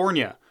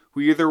California who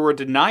either were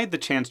denied the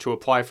chance to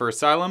apply for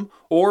asylum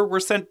or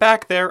were sent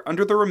back there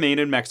under the Remain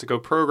in Mexico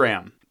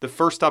program. The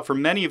first stop for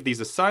many of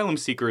these asylum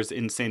seekers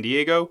in San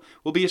Diego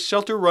will be a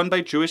shelter run by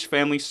Jewish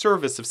Family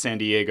Service of San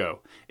Diego,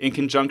 in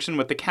conjunction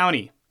with the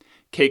county.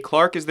 Kate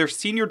Clark is their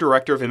Senior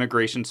Director of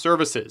Immigration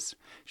Services.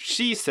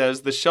 She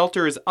says the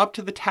shelter is up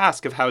to the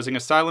task of housing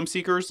asylum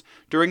seekers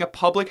during a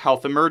public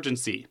health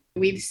emergency.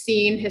 We've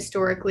seen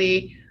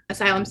historically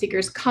asylum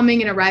seekers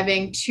coming and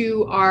arriving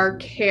to our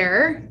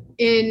care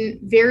in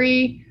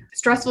very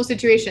stressful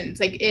situations,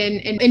 like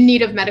in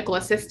need of medical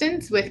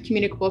assistance with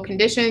communicable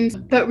conditions.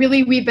 But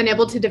really, we've been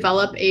able to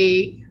develop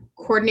a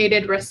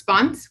coordinated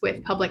response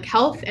with public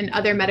health and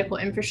other medical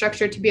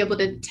infrastructure to be able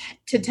to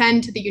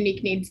tend to the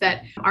unique needs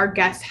that our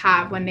guests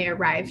have when they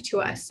arrive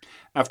to us.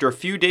 After a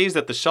few days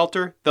at the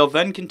shelter, they'll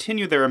then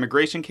continue their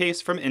immigration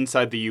case from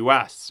inside the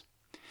U.S.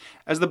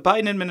 As the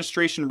Biden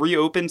administration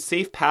reopens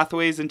safe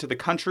pathways into the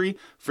country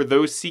for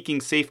those seeking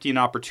safety and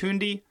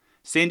opportunity,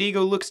 San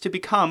Diego looks to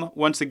become,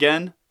 once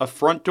again, a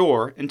front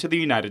door into the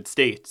United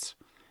States.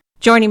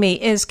 Joining me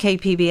is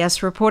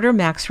KPBS reporter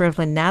Max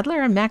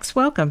Rivlin-Nadler. And Max,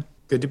 welcome.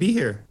 Good to be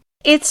here.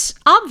 It's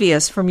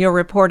obvious from your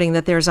reporting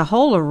that there's a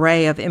whole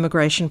array of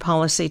immigration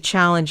policy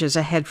challenges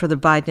ahead for the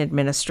Biden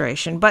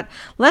administration. But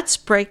let's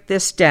break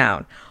this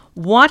down.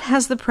 What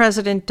has the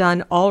president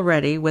done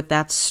already with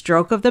that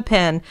stroke of the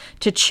pen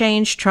to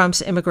change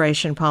Trump's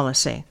immigration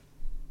policy?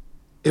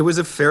 It was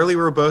a fairly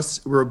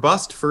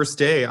robust first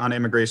day on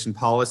immigration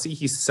policy.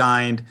 He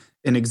signed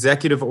an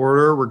executive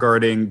order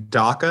regarding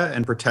DACA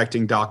and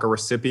protecting DACA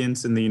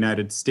recipients in the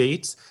United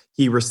States.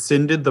 He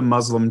rescinded the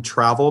Muslim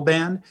travel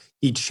ban.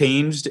 He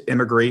changed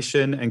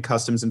immigration and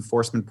customs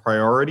enforcement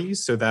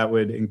priorities, so that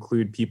would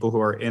include people who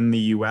are in the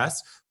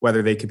U.S.,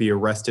 whether they could be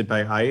arrested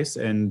by ICE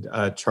and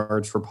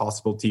charged for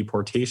possible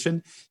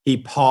deportation. He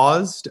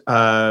paused,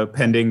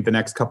 pending the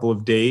next couple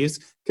of days,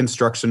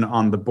 construction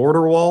on the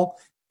border wall.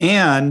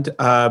 And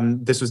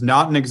this was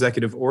not an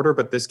executive order,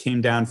 but this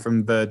came down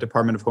from the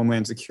Department of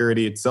Homeland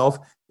Security itself.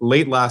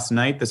 Late last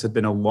night, this had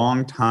been a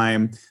long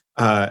time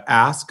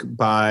ask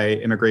by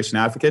immigration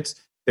advocates.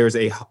 There's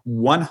a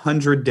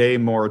 100-day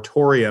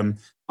moratorium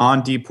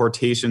on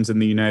deportations in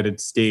the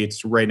United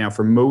States right now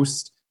for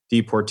most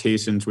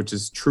deportations, which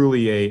is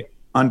truly an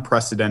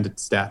unprecedented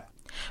step.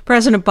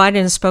 President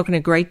Biden has spoken a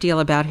great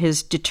deal about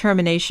his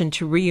determination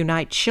to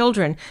reunite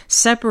children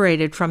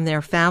separated from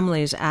their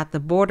families at the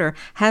border.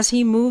 Has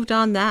he moved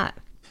on that?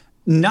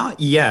 Not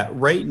yet.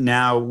 Right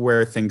now,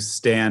 where things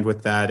stand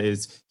with that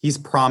is he's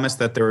promised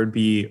that there would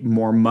be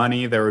more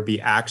money, there would be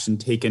action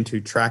taken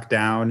to track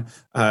down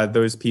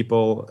those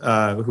people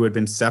who had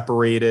been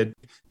separated.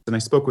 And I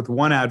spoke with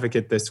one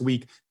advocate this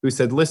week who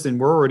said, listen,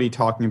 we're already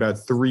talking about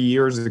 3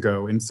 years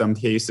ago in some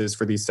cases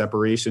for these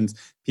separations.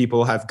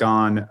 People have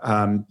gone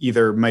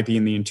either might be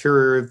in the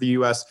interior of the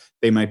U.S.,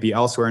 they might be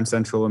elsewhere in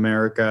Central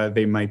America,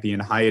 they might be in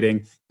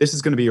hiding. This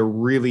is going to be a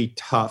really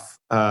tough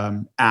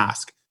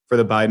ask for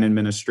the Biden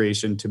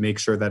administration to make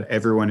sure that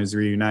everyone is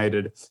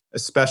reunited,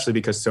 especially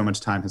because so much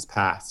time has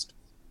passed.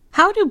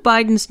 How do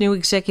Biden's new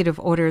executive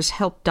orders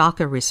help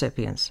DACA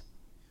recipients?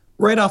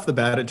 Right off the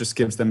bat, it just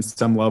gives them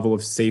some level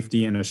of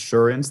safety and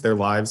assurance. Their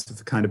lives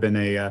have kind of been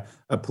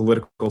a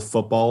political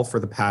football for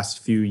the past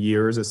few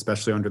years,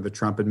 especially under the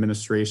Trump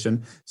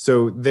administration.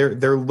 So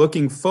they're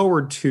looking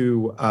forward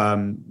to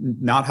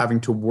not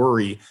having to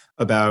worry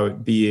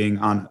about being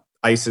on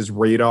ICE's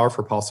radar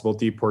for possible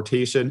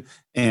deportation,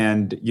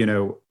 and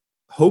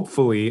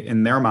hopefully,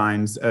 in their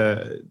minds,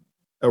 a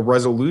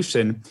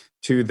resolution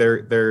to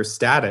their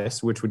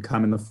status, which would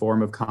come in the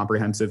form of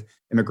comprehensive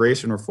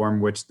immigration reform,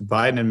 which the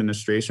Biden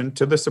administration,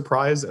 to the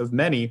surprise of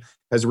many,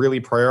 has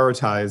really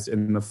prioritized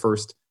in the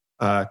first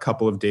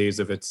couple of days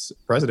of its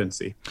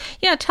presidency.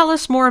 Yeah, tell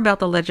us more about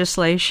the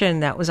legislation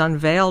that was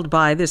unveiled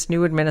by this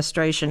new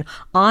administration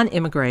on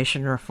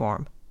immigration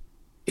reform.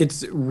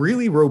 It's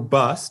really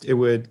robust. It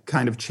would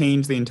kind of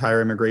change the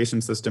entire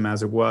immigration system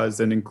as it was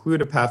and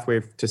include a pathway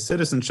to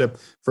citizenship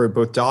for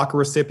both DACA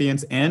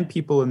recipients and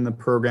people in the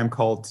program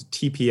called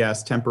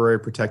TPS, Temporary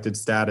Protected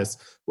Status,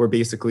 where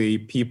basically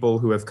people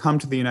who have come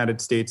to the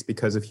United States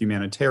because of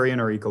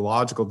humanitarian or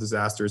ecological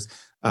disasters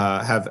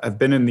have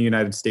been in the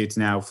United States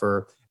now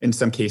for, in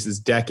some cases,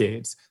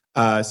 decades.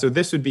 So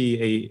this would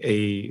be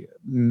a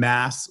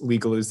mass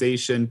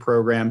legalization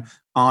program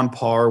on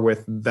par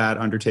with that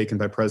undertaken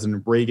by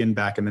President Reagan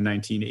back in the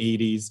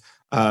 1980s.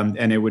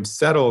 And it would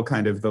settle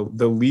kind of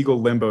the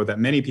legal limbo that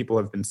many people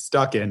have been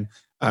stuck in.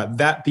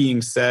 That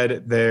being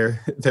said,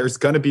 there's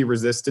going to be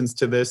resistance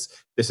to this.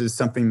 This is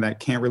something that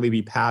can't really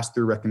be passed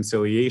through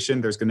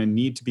reconciliation. There's going to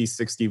need to be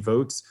 60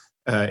 votes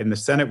in the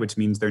Senate, which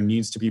means there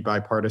needs to be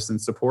bipartisan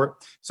support.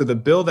 So the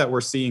bill that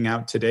we're seeing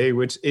out today,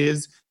 which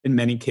is in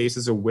many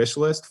cases a wish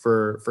list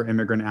for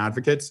immigrant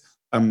advocates,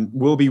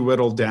 will be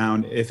whittled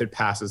down if it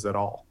passes at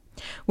all.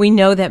 We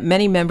know that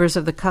many members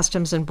of the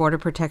Customs and Border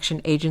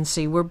Protection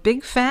Agency were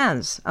big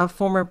fans of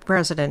former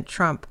President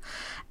Trump.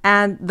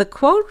 And the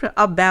quote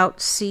about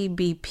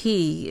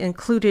CBP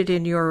included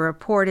in your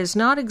report is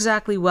not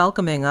exactly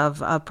welcoming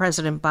of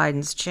President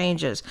Biden's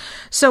changes.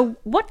 So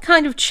what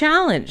kind of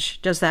challenge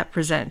does that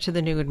present to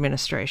the new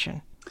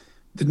administration?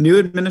 The new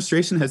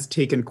administration has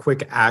taken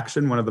quick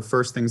action. One of the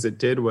first things it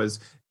did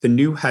was the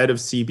new head of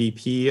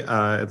CBP,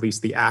 at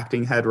least the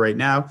acting head right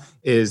now,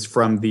 is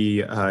from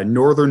the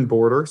northern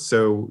border.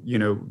 So,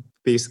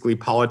 basically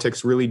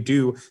politics really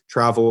do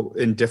travel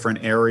in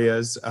different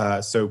areas.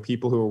 So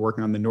people who are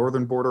working on the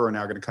northern border are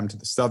now going to come to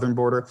the southern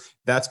border.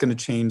 That's going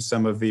to change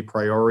some of the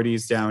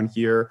priorities down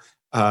here.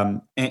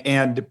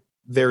 And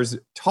there's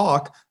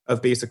talk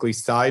of basically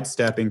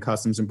sidestepping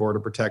Customs and Border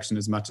Protection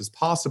as much as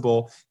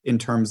possible in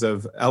terms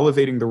of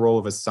elevating the role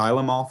of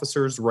asylum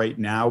officers. Right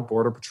now,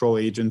 Border Patrol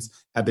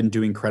agents have been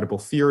doing credible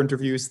fear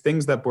interviews,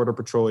 things that Border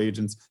Patrol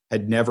agents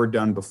had never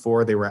done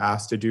before they were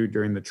asked to do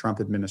during the Trump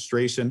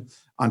administration.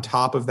 On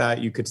top of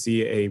that, you could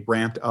see a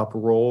ramped up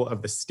role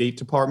of the State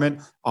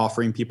Department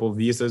offering people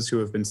visas who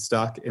have been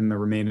stuck in the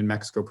Remain in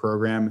Mexico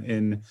program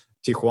in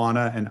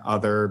Tijuana and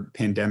other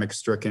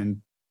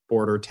pandemic-stricken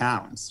border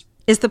towns.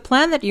 Is the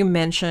plan that you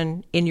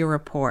mention in your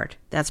report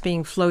that's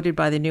being floated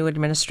by the new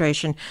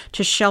administration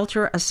to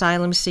shelter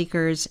asylum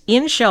seekers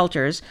in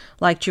shelters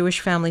like Jewish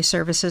Family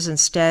Services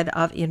instead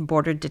of in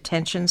border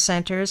detention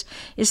centers,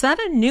 is that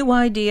a new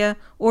idea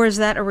or is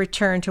that a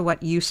return to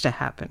what used to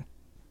happen?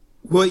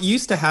 What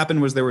used to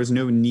happen was there was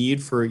no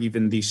need for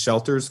even these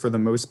shelters for the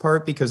most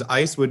part because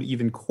ICE would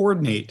even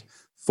coordinate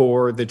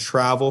for the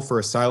travel for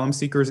asylum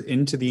seekers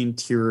into the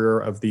interior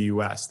of the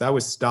U.S. That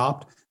was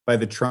stopped by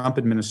the Trump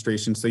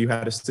administration. So you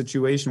had a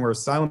situation where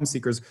asylum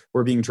seekers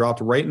were being dropped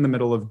right in the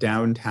middle of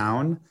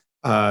downtown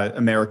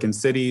American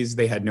cities.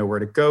 They had nowhere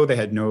to go. They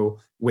had no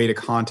way to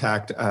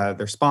contact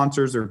their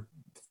sponsors or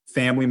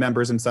family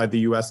members inside the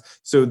U.S.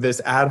 So this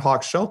ad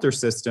hoc shelter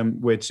system,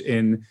 which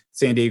in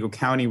San Diego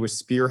County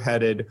was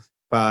spearheaded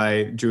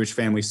by Jewish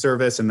Family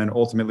Service and then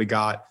ultimately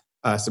got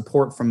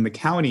support from the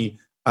county,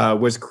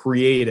 was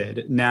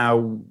created. Now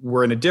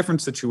we're in a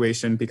different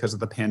situation because of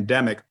the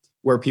pandemic,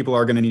 where people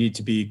are going to need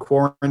to be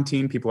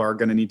quarantined, people are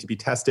going to need to be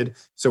tested.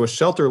 So a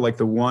shelter like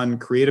the one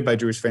created by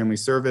Jewish Family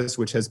Service,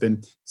 which has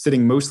been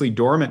sitting mostly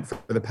dormant for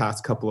the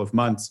past couple of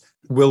months,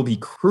 will be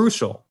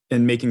crucial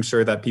in making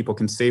sure that people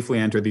can safely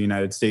enter the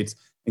United States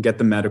and get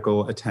the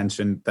medical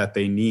attention that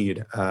they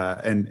need.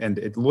 And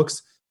it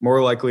looks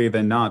more likely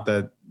than not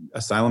that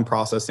asylum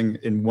processing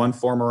in one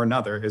form or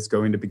another is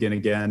going to begin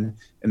again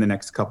in the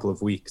next couple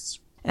of weeks.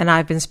 And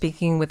I've been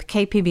speaking with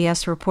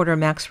KPBS reporter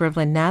Max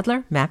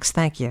Rivlin-Nadler. Max,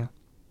 thank you.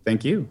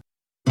 Thank you.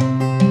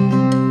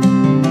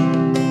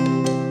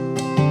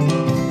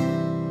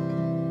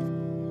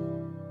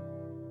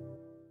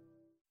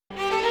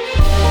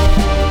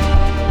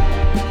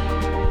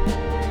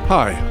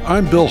 Hi,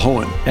 I'm Bill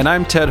Hohen. And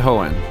I'm Ted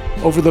Hohen.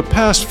 Over the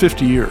past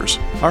 50 years,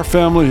 our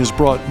family has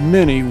brought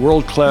many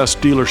world-class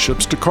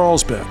dealerships to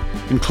Carlsbad,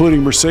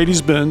 including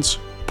Mercedes-Benz,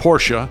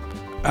 Porsche,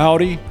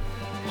 Audi,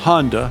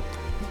 Honda,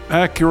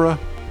 Acura,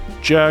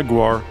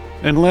 Jaguar,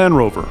 and Land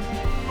Rover.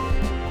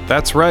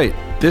 That's right.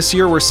 This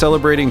year we're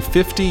celebrating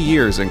 50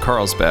 years in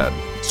Carlsbad.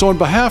 So on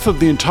behalf of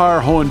the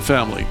entire Hohen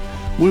family,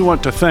 we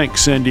want to thank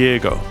San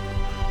Diego.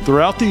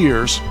 Throughout the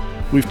years,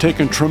 we've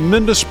taken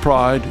tremendous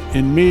pride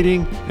in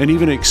meeting and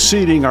even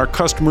exceeding our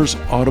customers'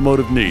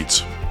 automotive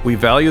needs. We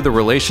value the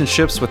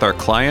relationships with our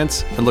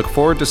clients and look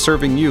forward to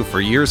serving you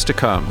for years to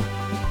come.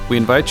 We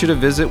invite you to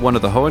visit one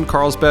of the Hohen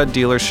Carlsbad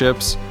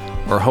dealerships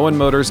or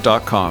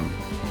hohenmotors.com.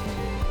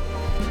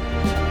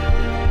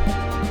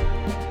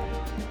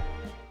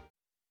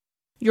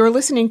 You're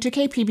listening to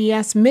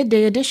KPBS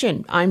Midday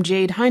Edition. I'm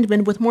Jade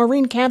Hindman with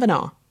Maureen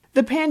Cavanaugh.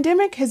 The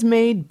pandemic has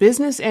made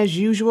business as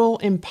usual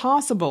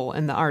impossible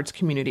in the arts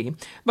community,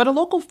 but a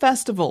local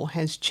festival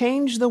has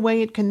changed the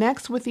way it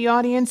connects with the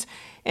audience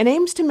and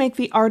aims to make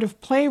the art of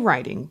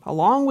playwriting,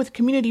 along with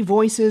community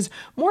voices,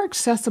 more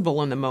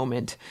accessible in the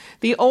moment.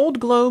 The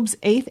Old Globe's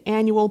 8th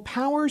annual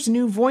Powers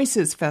New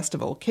Voices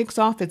Festival kicks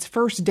off its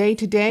first day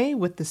today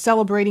with the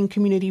Celebrating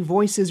Community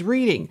Voices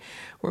reading,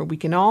 where we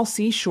can all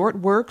see short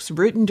works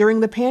written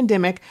during the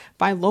pandemic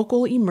by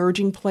local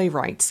emerging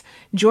playwrights.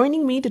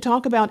 Joining me to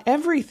talk about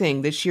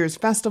everything this year's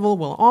festival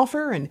will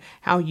offer and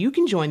how you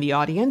can join the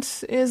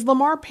audience is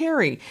Lamar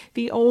Perry,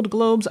 the Old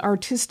Globe's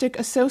artistic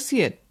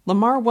associate.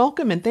 Lamar,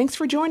 welcome and thanks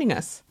for joining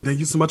us. Thank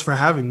you so much for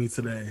having me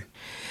today.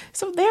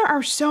 So there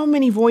are so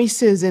many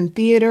voices in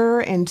theater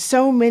and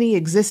so many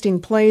existing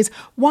plays.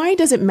 Why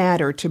does it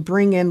matter to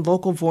bring in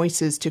local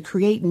voices to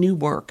create new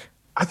work?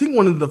 I think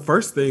one of the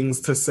first things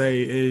to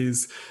say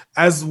is,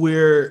 as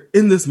we're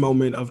in this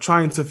moment of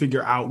trying to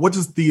figure out what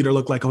does theater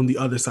look like on the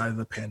other side of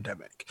the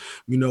pandemic,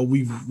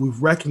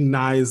 we've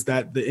recognized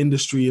that the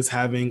industry is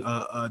having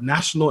a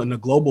national and a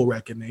global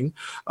reckoning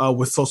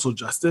with social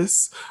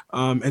justice,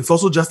 and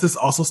social justice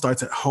also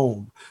starts at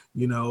home.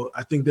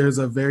 I think there's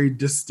a very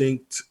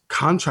distinct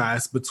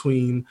contrast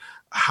between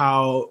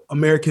how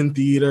American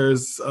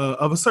theaters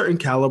of a certain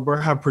caliber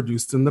have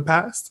produced in the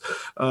past,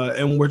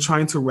 and we're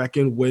trying to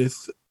reckon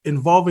with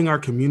involving our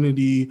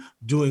community,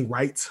 doing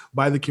right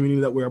by the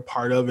community that we're a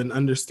part of, and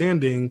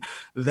understanding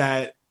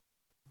that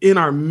in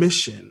our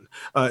mission,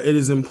 it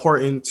is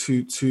important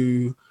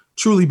to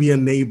truly be a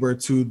neighbor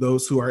to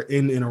those who are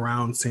in and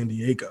around San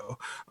Diego.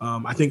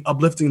 I think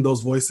uplifting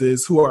those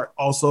voices who are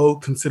also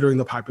considering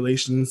the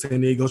population in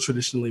San Diego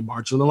traditionally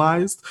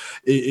marginalized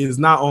is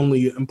not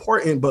only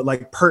important,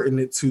 but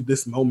pertinent to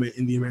this moment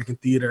in the American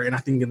theater, and I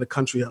think in the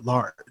country at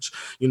large.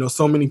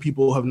 So many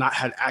people have not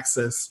had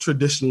access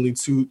traditionally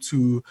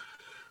to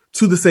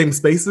the same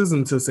spaces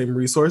and to the same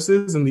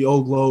resources, and the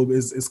Old Globe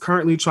is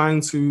currently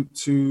trying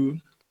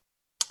to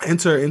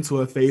enter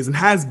into a phase, and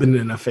has been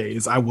in a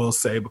phase, I will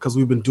say, because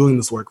we've been doing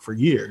this work for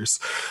years,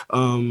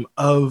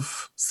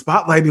 of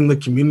spotlighting the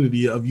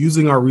community, of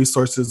using our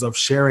resources, of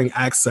sharing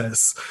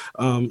access.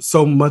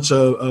 So much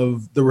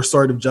of the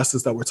restorative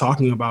justice that we're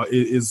talking about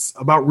is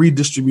about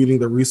redistributing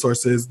the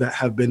resources that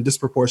have been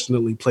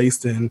disproportionately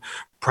placed in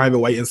private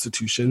white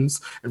institutions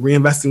and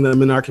reinvesting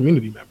them in our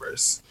community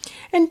members.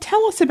 And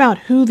tell us about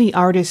who the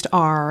artists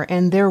are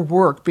and their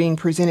work being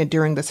presented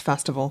during this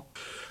festival.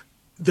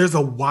 There's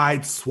a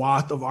wide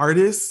swath of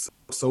artists.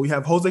 So we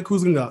have Jose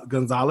Cruz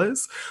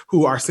Gonzalez,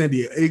 who our San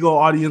Diego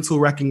audience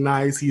will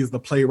recognize. He is the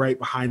playwright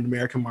behind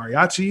American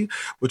Mariachi,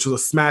 which was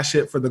a smash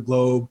hit for the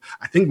Globe,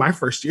 I think my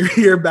first year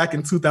here back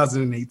in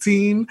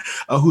 2018,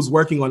 who's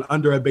working on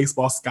Under a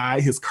Baseball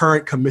Sky, his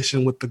current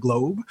commission with the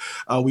Globe.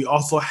 We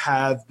also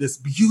have this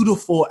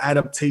beautiful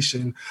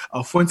adaptation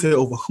of Fuente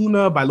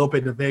Ovejuna by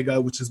Lope de Vega,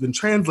 which has been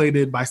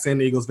translated by San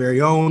Diego's very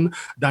own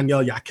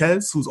Daniel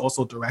Yaquez, who's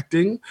also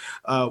directing.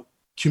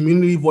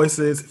 Community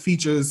Voices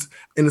features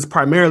and is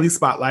primarily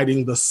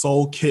spotlighting the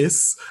Soul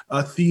Kiss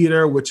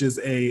Theater, which is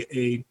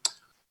a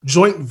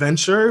joint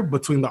venture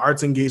between the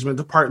Arts Engagement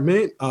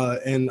Department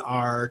and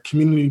our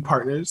community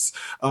partners,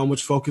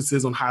 which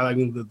focuses on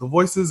highlighting the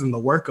voices and the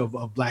work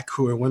of Black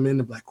queer women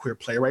and Black queer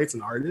playwrights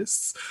and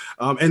artists,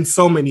 and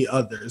so many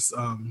others.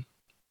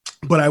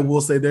 But I will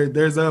say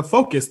there's a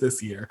focus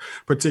this year,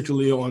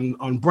 particularly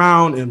on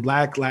Brown and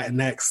Black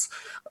Latinx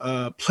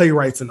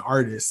playwrights and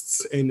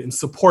artists, and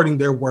supporting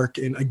their work,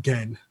 and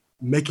again,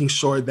 making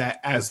sure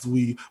that as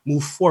we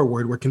move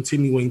forward, we're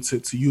continuing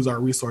to use our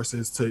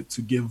resources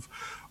to give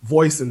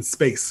voice and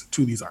space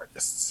to these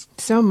artists.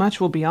 So much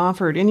will be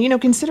offered.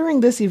 And, considering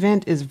this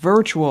event is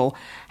virtual,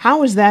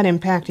 how is that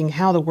impacting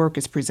how the work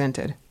is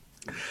presented?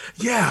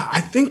 Yeah,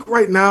 I think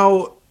right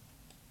now,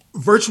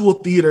 virtual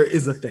theater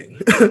is a thing.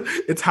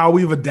 It's how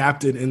we've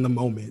adapted in the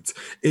moment.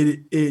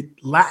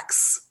 It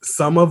lacks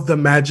some of the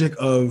magic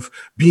of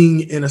being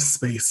in a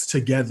space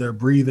together,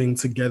 breathing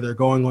together,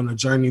 going on a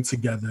journey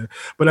together.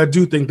 But I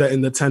do think that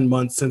in the 10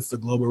 months since the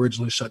Globe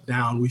originally shut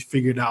down, we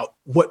figured out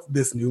what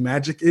this new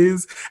magic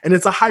is, and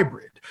it's a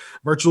hybrid.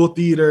 Virtual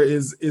theater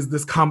is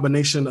this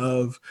combination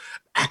of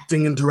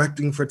acting and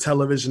directing for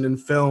television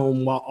and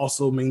film, while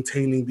also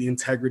maintaining the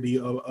integrity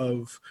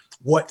of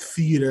what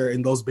theater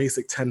and those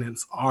basic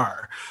tenets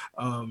are.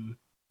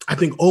 I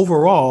think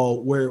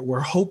overall,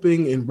 we're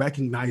hoping and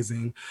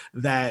recognizing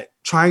that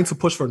trying to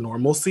push for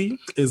normalcy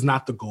is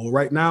not the goal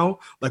right now.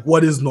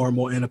 What is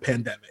normal in a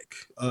pandemic?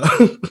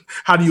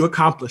 How do you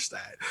accomplish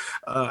that?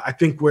 I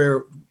think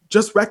we're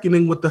just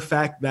reckoning with the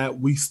fact that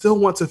we still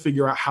want to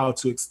figure out how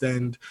to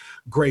extend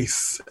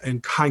grace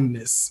and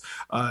kindness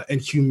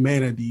and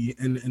humanity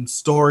and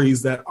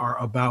stories that are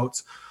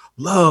about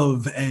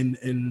love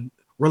and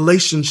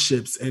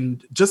relationships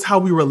and just how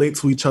we relate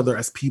to each other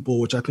as people,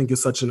 which I think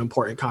is such an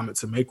important comment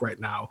to make right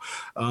now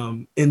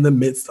in the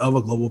midst of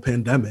a global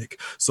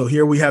pandemic. So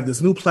here we have this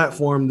new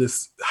platform,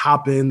 this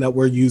Hopin that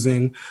we're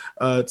using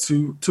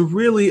to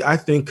really, I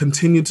think,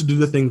 continue to do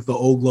the things the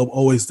Old Globe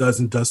always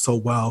does and does so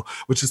well,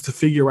 which is to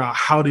figure out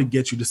how to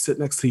get you to sit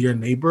next to your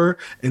neighbor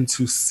and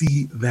to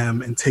see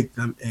them and take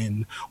them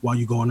in while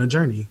you go on a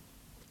journey.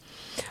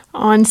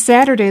 On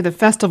Saturday, the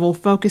festival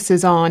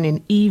focuses on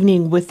an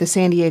evening with the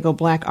San Diego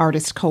Black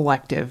Artists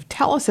Collective.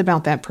 Tell us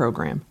about that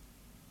program.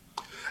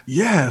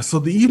 Yeah, so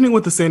the Evening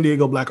with the San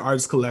Diego Black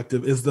Artists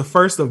Collective is the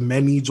first of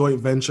many joint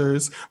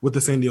ventures with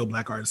the San Diego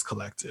Black Artists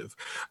Collective.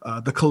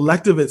 The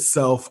collective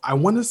itself, I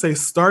want to say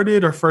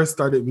first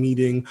started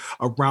meeting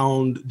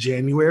around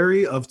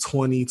January of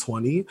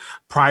 2020,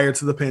 prior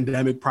to the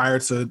pandemic, prior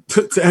to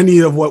any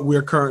of what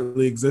we're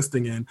currently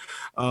existing in,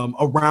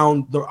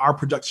 around our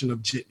production of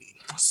Jitney.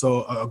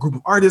 So a group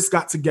of artists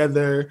got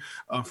together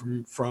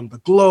from the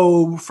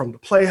Globe, from the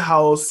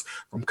Playhouse,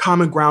 from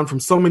Common Ground, from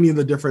so many of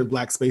the different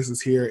Black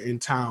spaces here in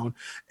town,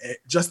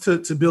 just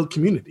to build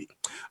community.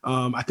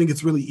 I think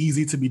it's really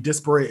easy to be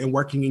disparate and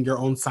working in your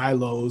own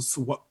silos,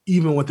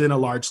 even within a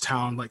large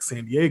town like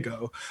San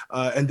Diego.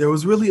 And there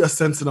was really a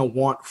sense and a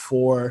want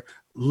for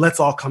let's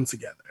all come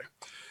together.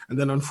 And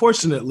then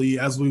unfortunately,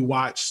 as we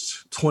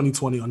watched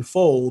 2020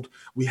 unfold,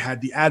 we had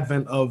the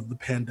advent of the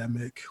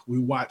pandemic. We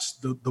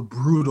watched the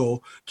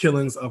brutal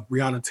killings of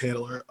Breonna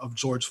Taylor, of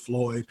George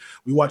Floyd.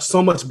 We watched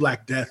so much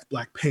Black death,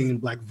 Black pain,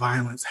 Black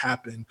violence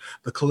happen.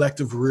 The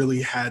collective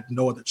really had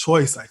no other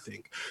choice, I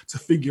think, to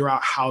figure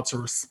out how to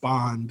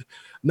respond,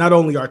 not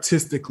only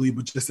artistically,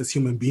 but just as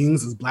human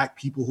beings, as Black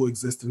people who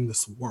exist in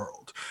this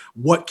world.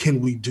 What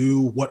can we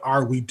do? What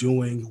are we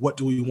doing? What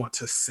do we want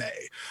to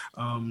say?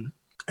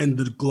 And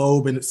the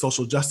Globe and its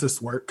social justice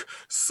work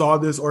saw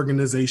this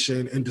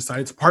organization and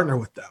decided to partner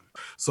with them.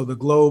 So the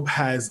Globe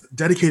has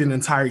dedicated an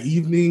entire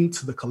evening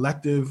to the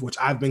collective, which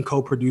I've been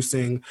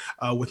co-producing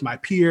with my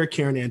peer,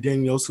 Karen Ann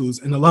Daniels, who's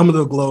an alum of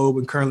the Globe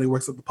and currently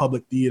works at the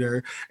Public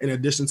Theater, in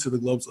addition to the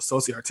Globe's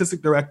Associate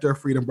Artistic Director,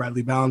 Freedom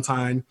Bradley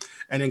Valentine,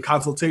 and in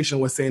consultation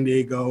with San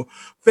Diego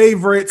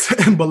favorite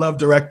and beloved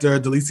director,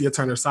 Delicia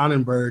Turner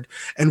Sonnenberg.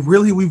 And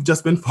really, we've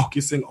just been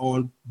focusing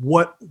on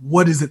what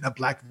is it that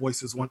Black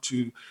voices want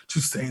to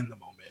say in the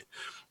moment.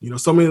 You know,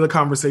 so many of the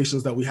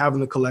conversations that we have in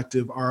the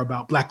collective are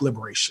about Black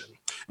liberation.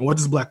 And what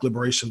does Black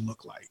liberation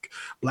look like?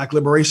 Black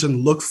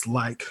liberation looks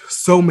like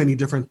so many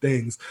different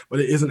things, but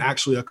it isn't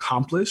actually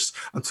accomplished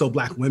until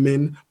Black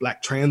women,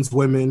 Black trans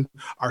women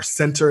are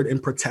centered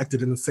and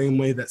protected in the same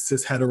way that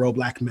cis hetero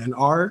Black men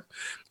are.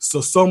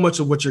 So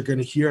much of what you're going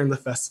to hear in the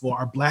festival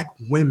are Black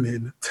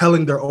women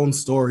telling their own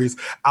stories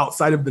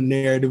outside of the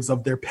narratives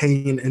of their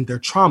pain and their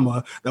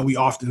trauma that we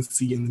often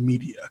see in the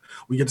media.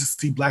 We get to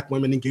see Black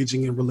women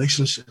engaging in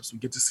relationships. We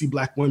get to see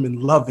Black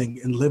women loving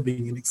and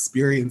living and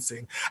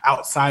experiencing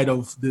outside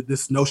of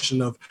this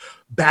notion of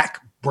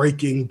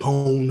back-breaking,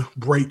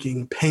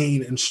 bone-breaking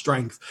pain and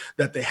strength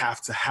that they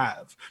have to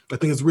have. I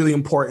think it's really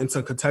important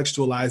to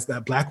contextualize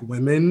that Black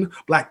women,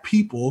 Black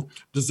people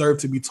deserve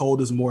to be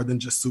told as more than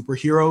just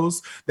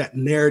superheroes. That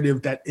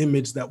narrative, that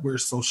image that we're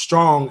so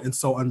strong and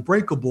so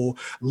unbreakable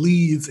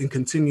leads and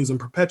continues and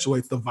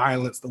perpetuates the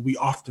violence that we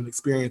often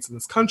experience in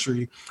this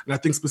country. And I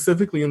think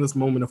specifically in this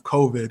moment of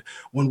COVID,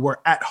 when we're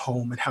at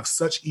home and have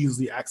such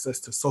easy access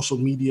to social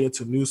media,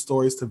 to news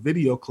stories, to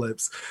video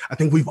clips, I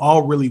think we've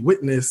all really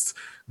witnessed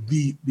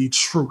the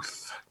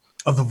truth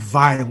of the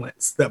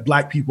violence that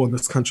Black people in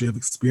this country have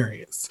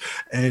experienced.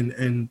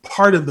 And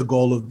part of the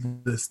goal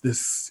of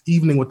this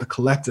evening with the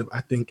collective,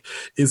 I think,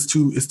 is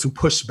to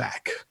push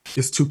back,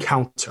 is to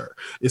counter,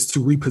 is to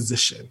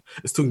reposition,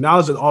 is to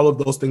acknowledge that all of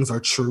those things are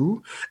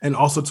true, and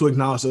also to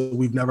acknowledge that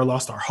we've never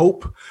lost our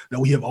hope,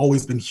 that we have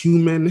always been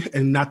human,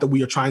 and not that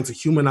we are trying to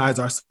humanize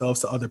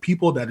ourselves to other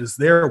people, that is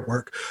their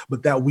work,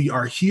 but that we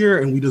are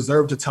here and we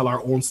deserve to tell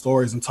our own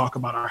stories and talk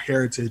about our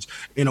heritage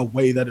in a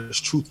way that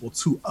is truthful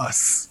to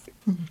us.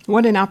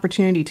 What an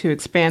opportunity to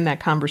expand that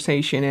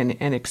conversation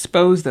and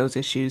expose those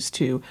issues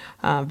to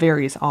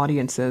various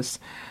audiences.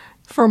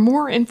 For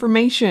more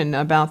information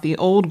about the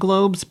Old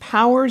Globe's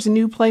Powers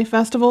New Play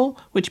Festival,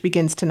 which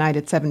begins tonight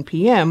at 7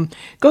 p.m.,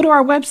 go to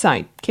our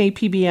website,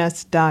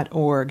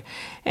 kpbs.org.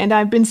 And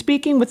I've been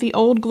speaking with the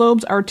Old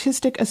Globe's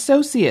artistic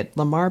associate,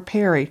 Lamar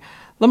Perry.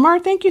 Lamar,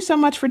 thank you so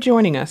much for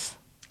joining us.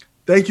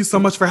 Thank you so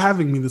much for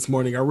having me this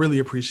morning. I really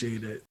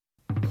appreciate it.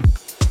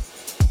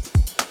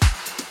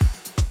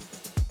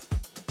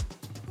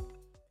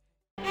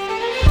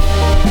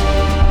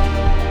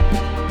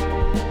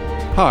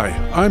 Hi,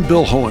 I'm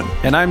Bill Hohen.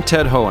 And I'm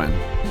Ted Hohen.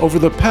 Over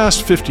the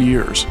past 50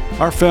 years,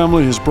 our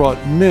family has brought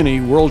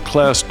many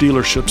world-class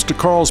dealerships to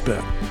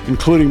Carlsbad,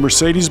 including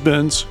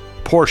Mercedes-Benz,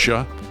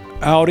 Porsche,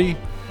 Audi,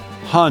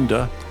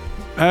 Honda,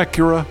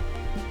 Acura,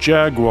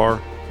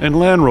 Jaguar, and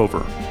Land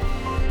Rover.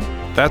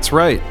 That's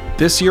right.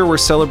 This year we're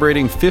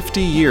celebrating 50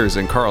 years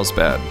in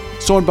Carlsbad.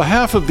 So on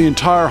behalf of the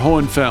entire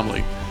Hohen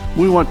family,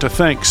 we want to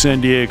thank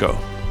San Diego.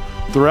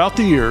 Throughout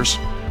the years,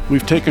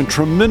 we've taken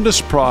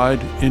tremendous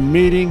pride in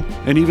meeting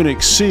and even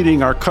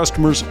exceeding our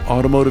customers'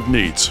 automotive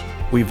needs.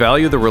 We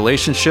value the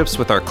relationships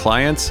with our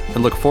clients and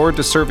look forward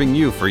to serving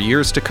you for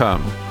years to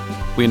come.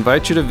 We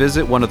invite you to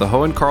visit one of the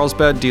Hohen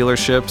Carlsbad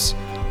dealerships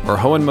or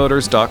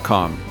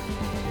hohenmotors.com.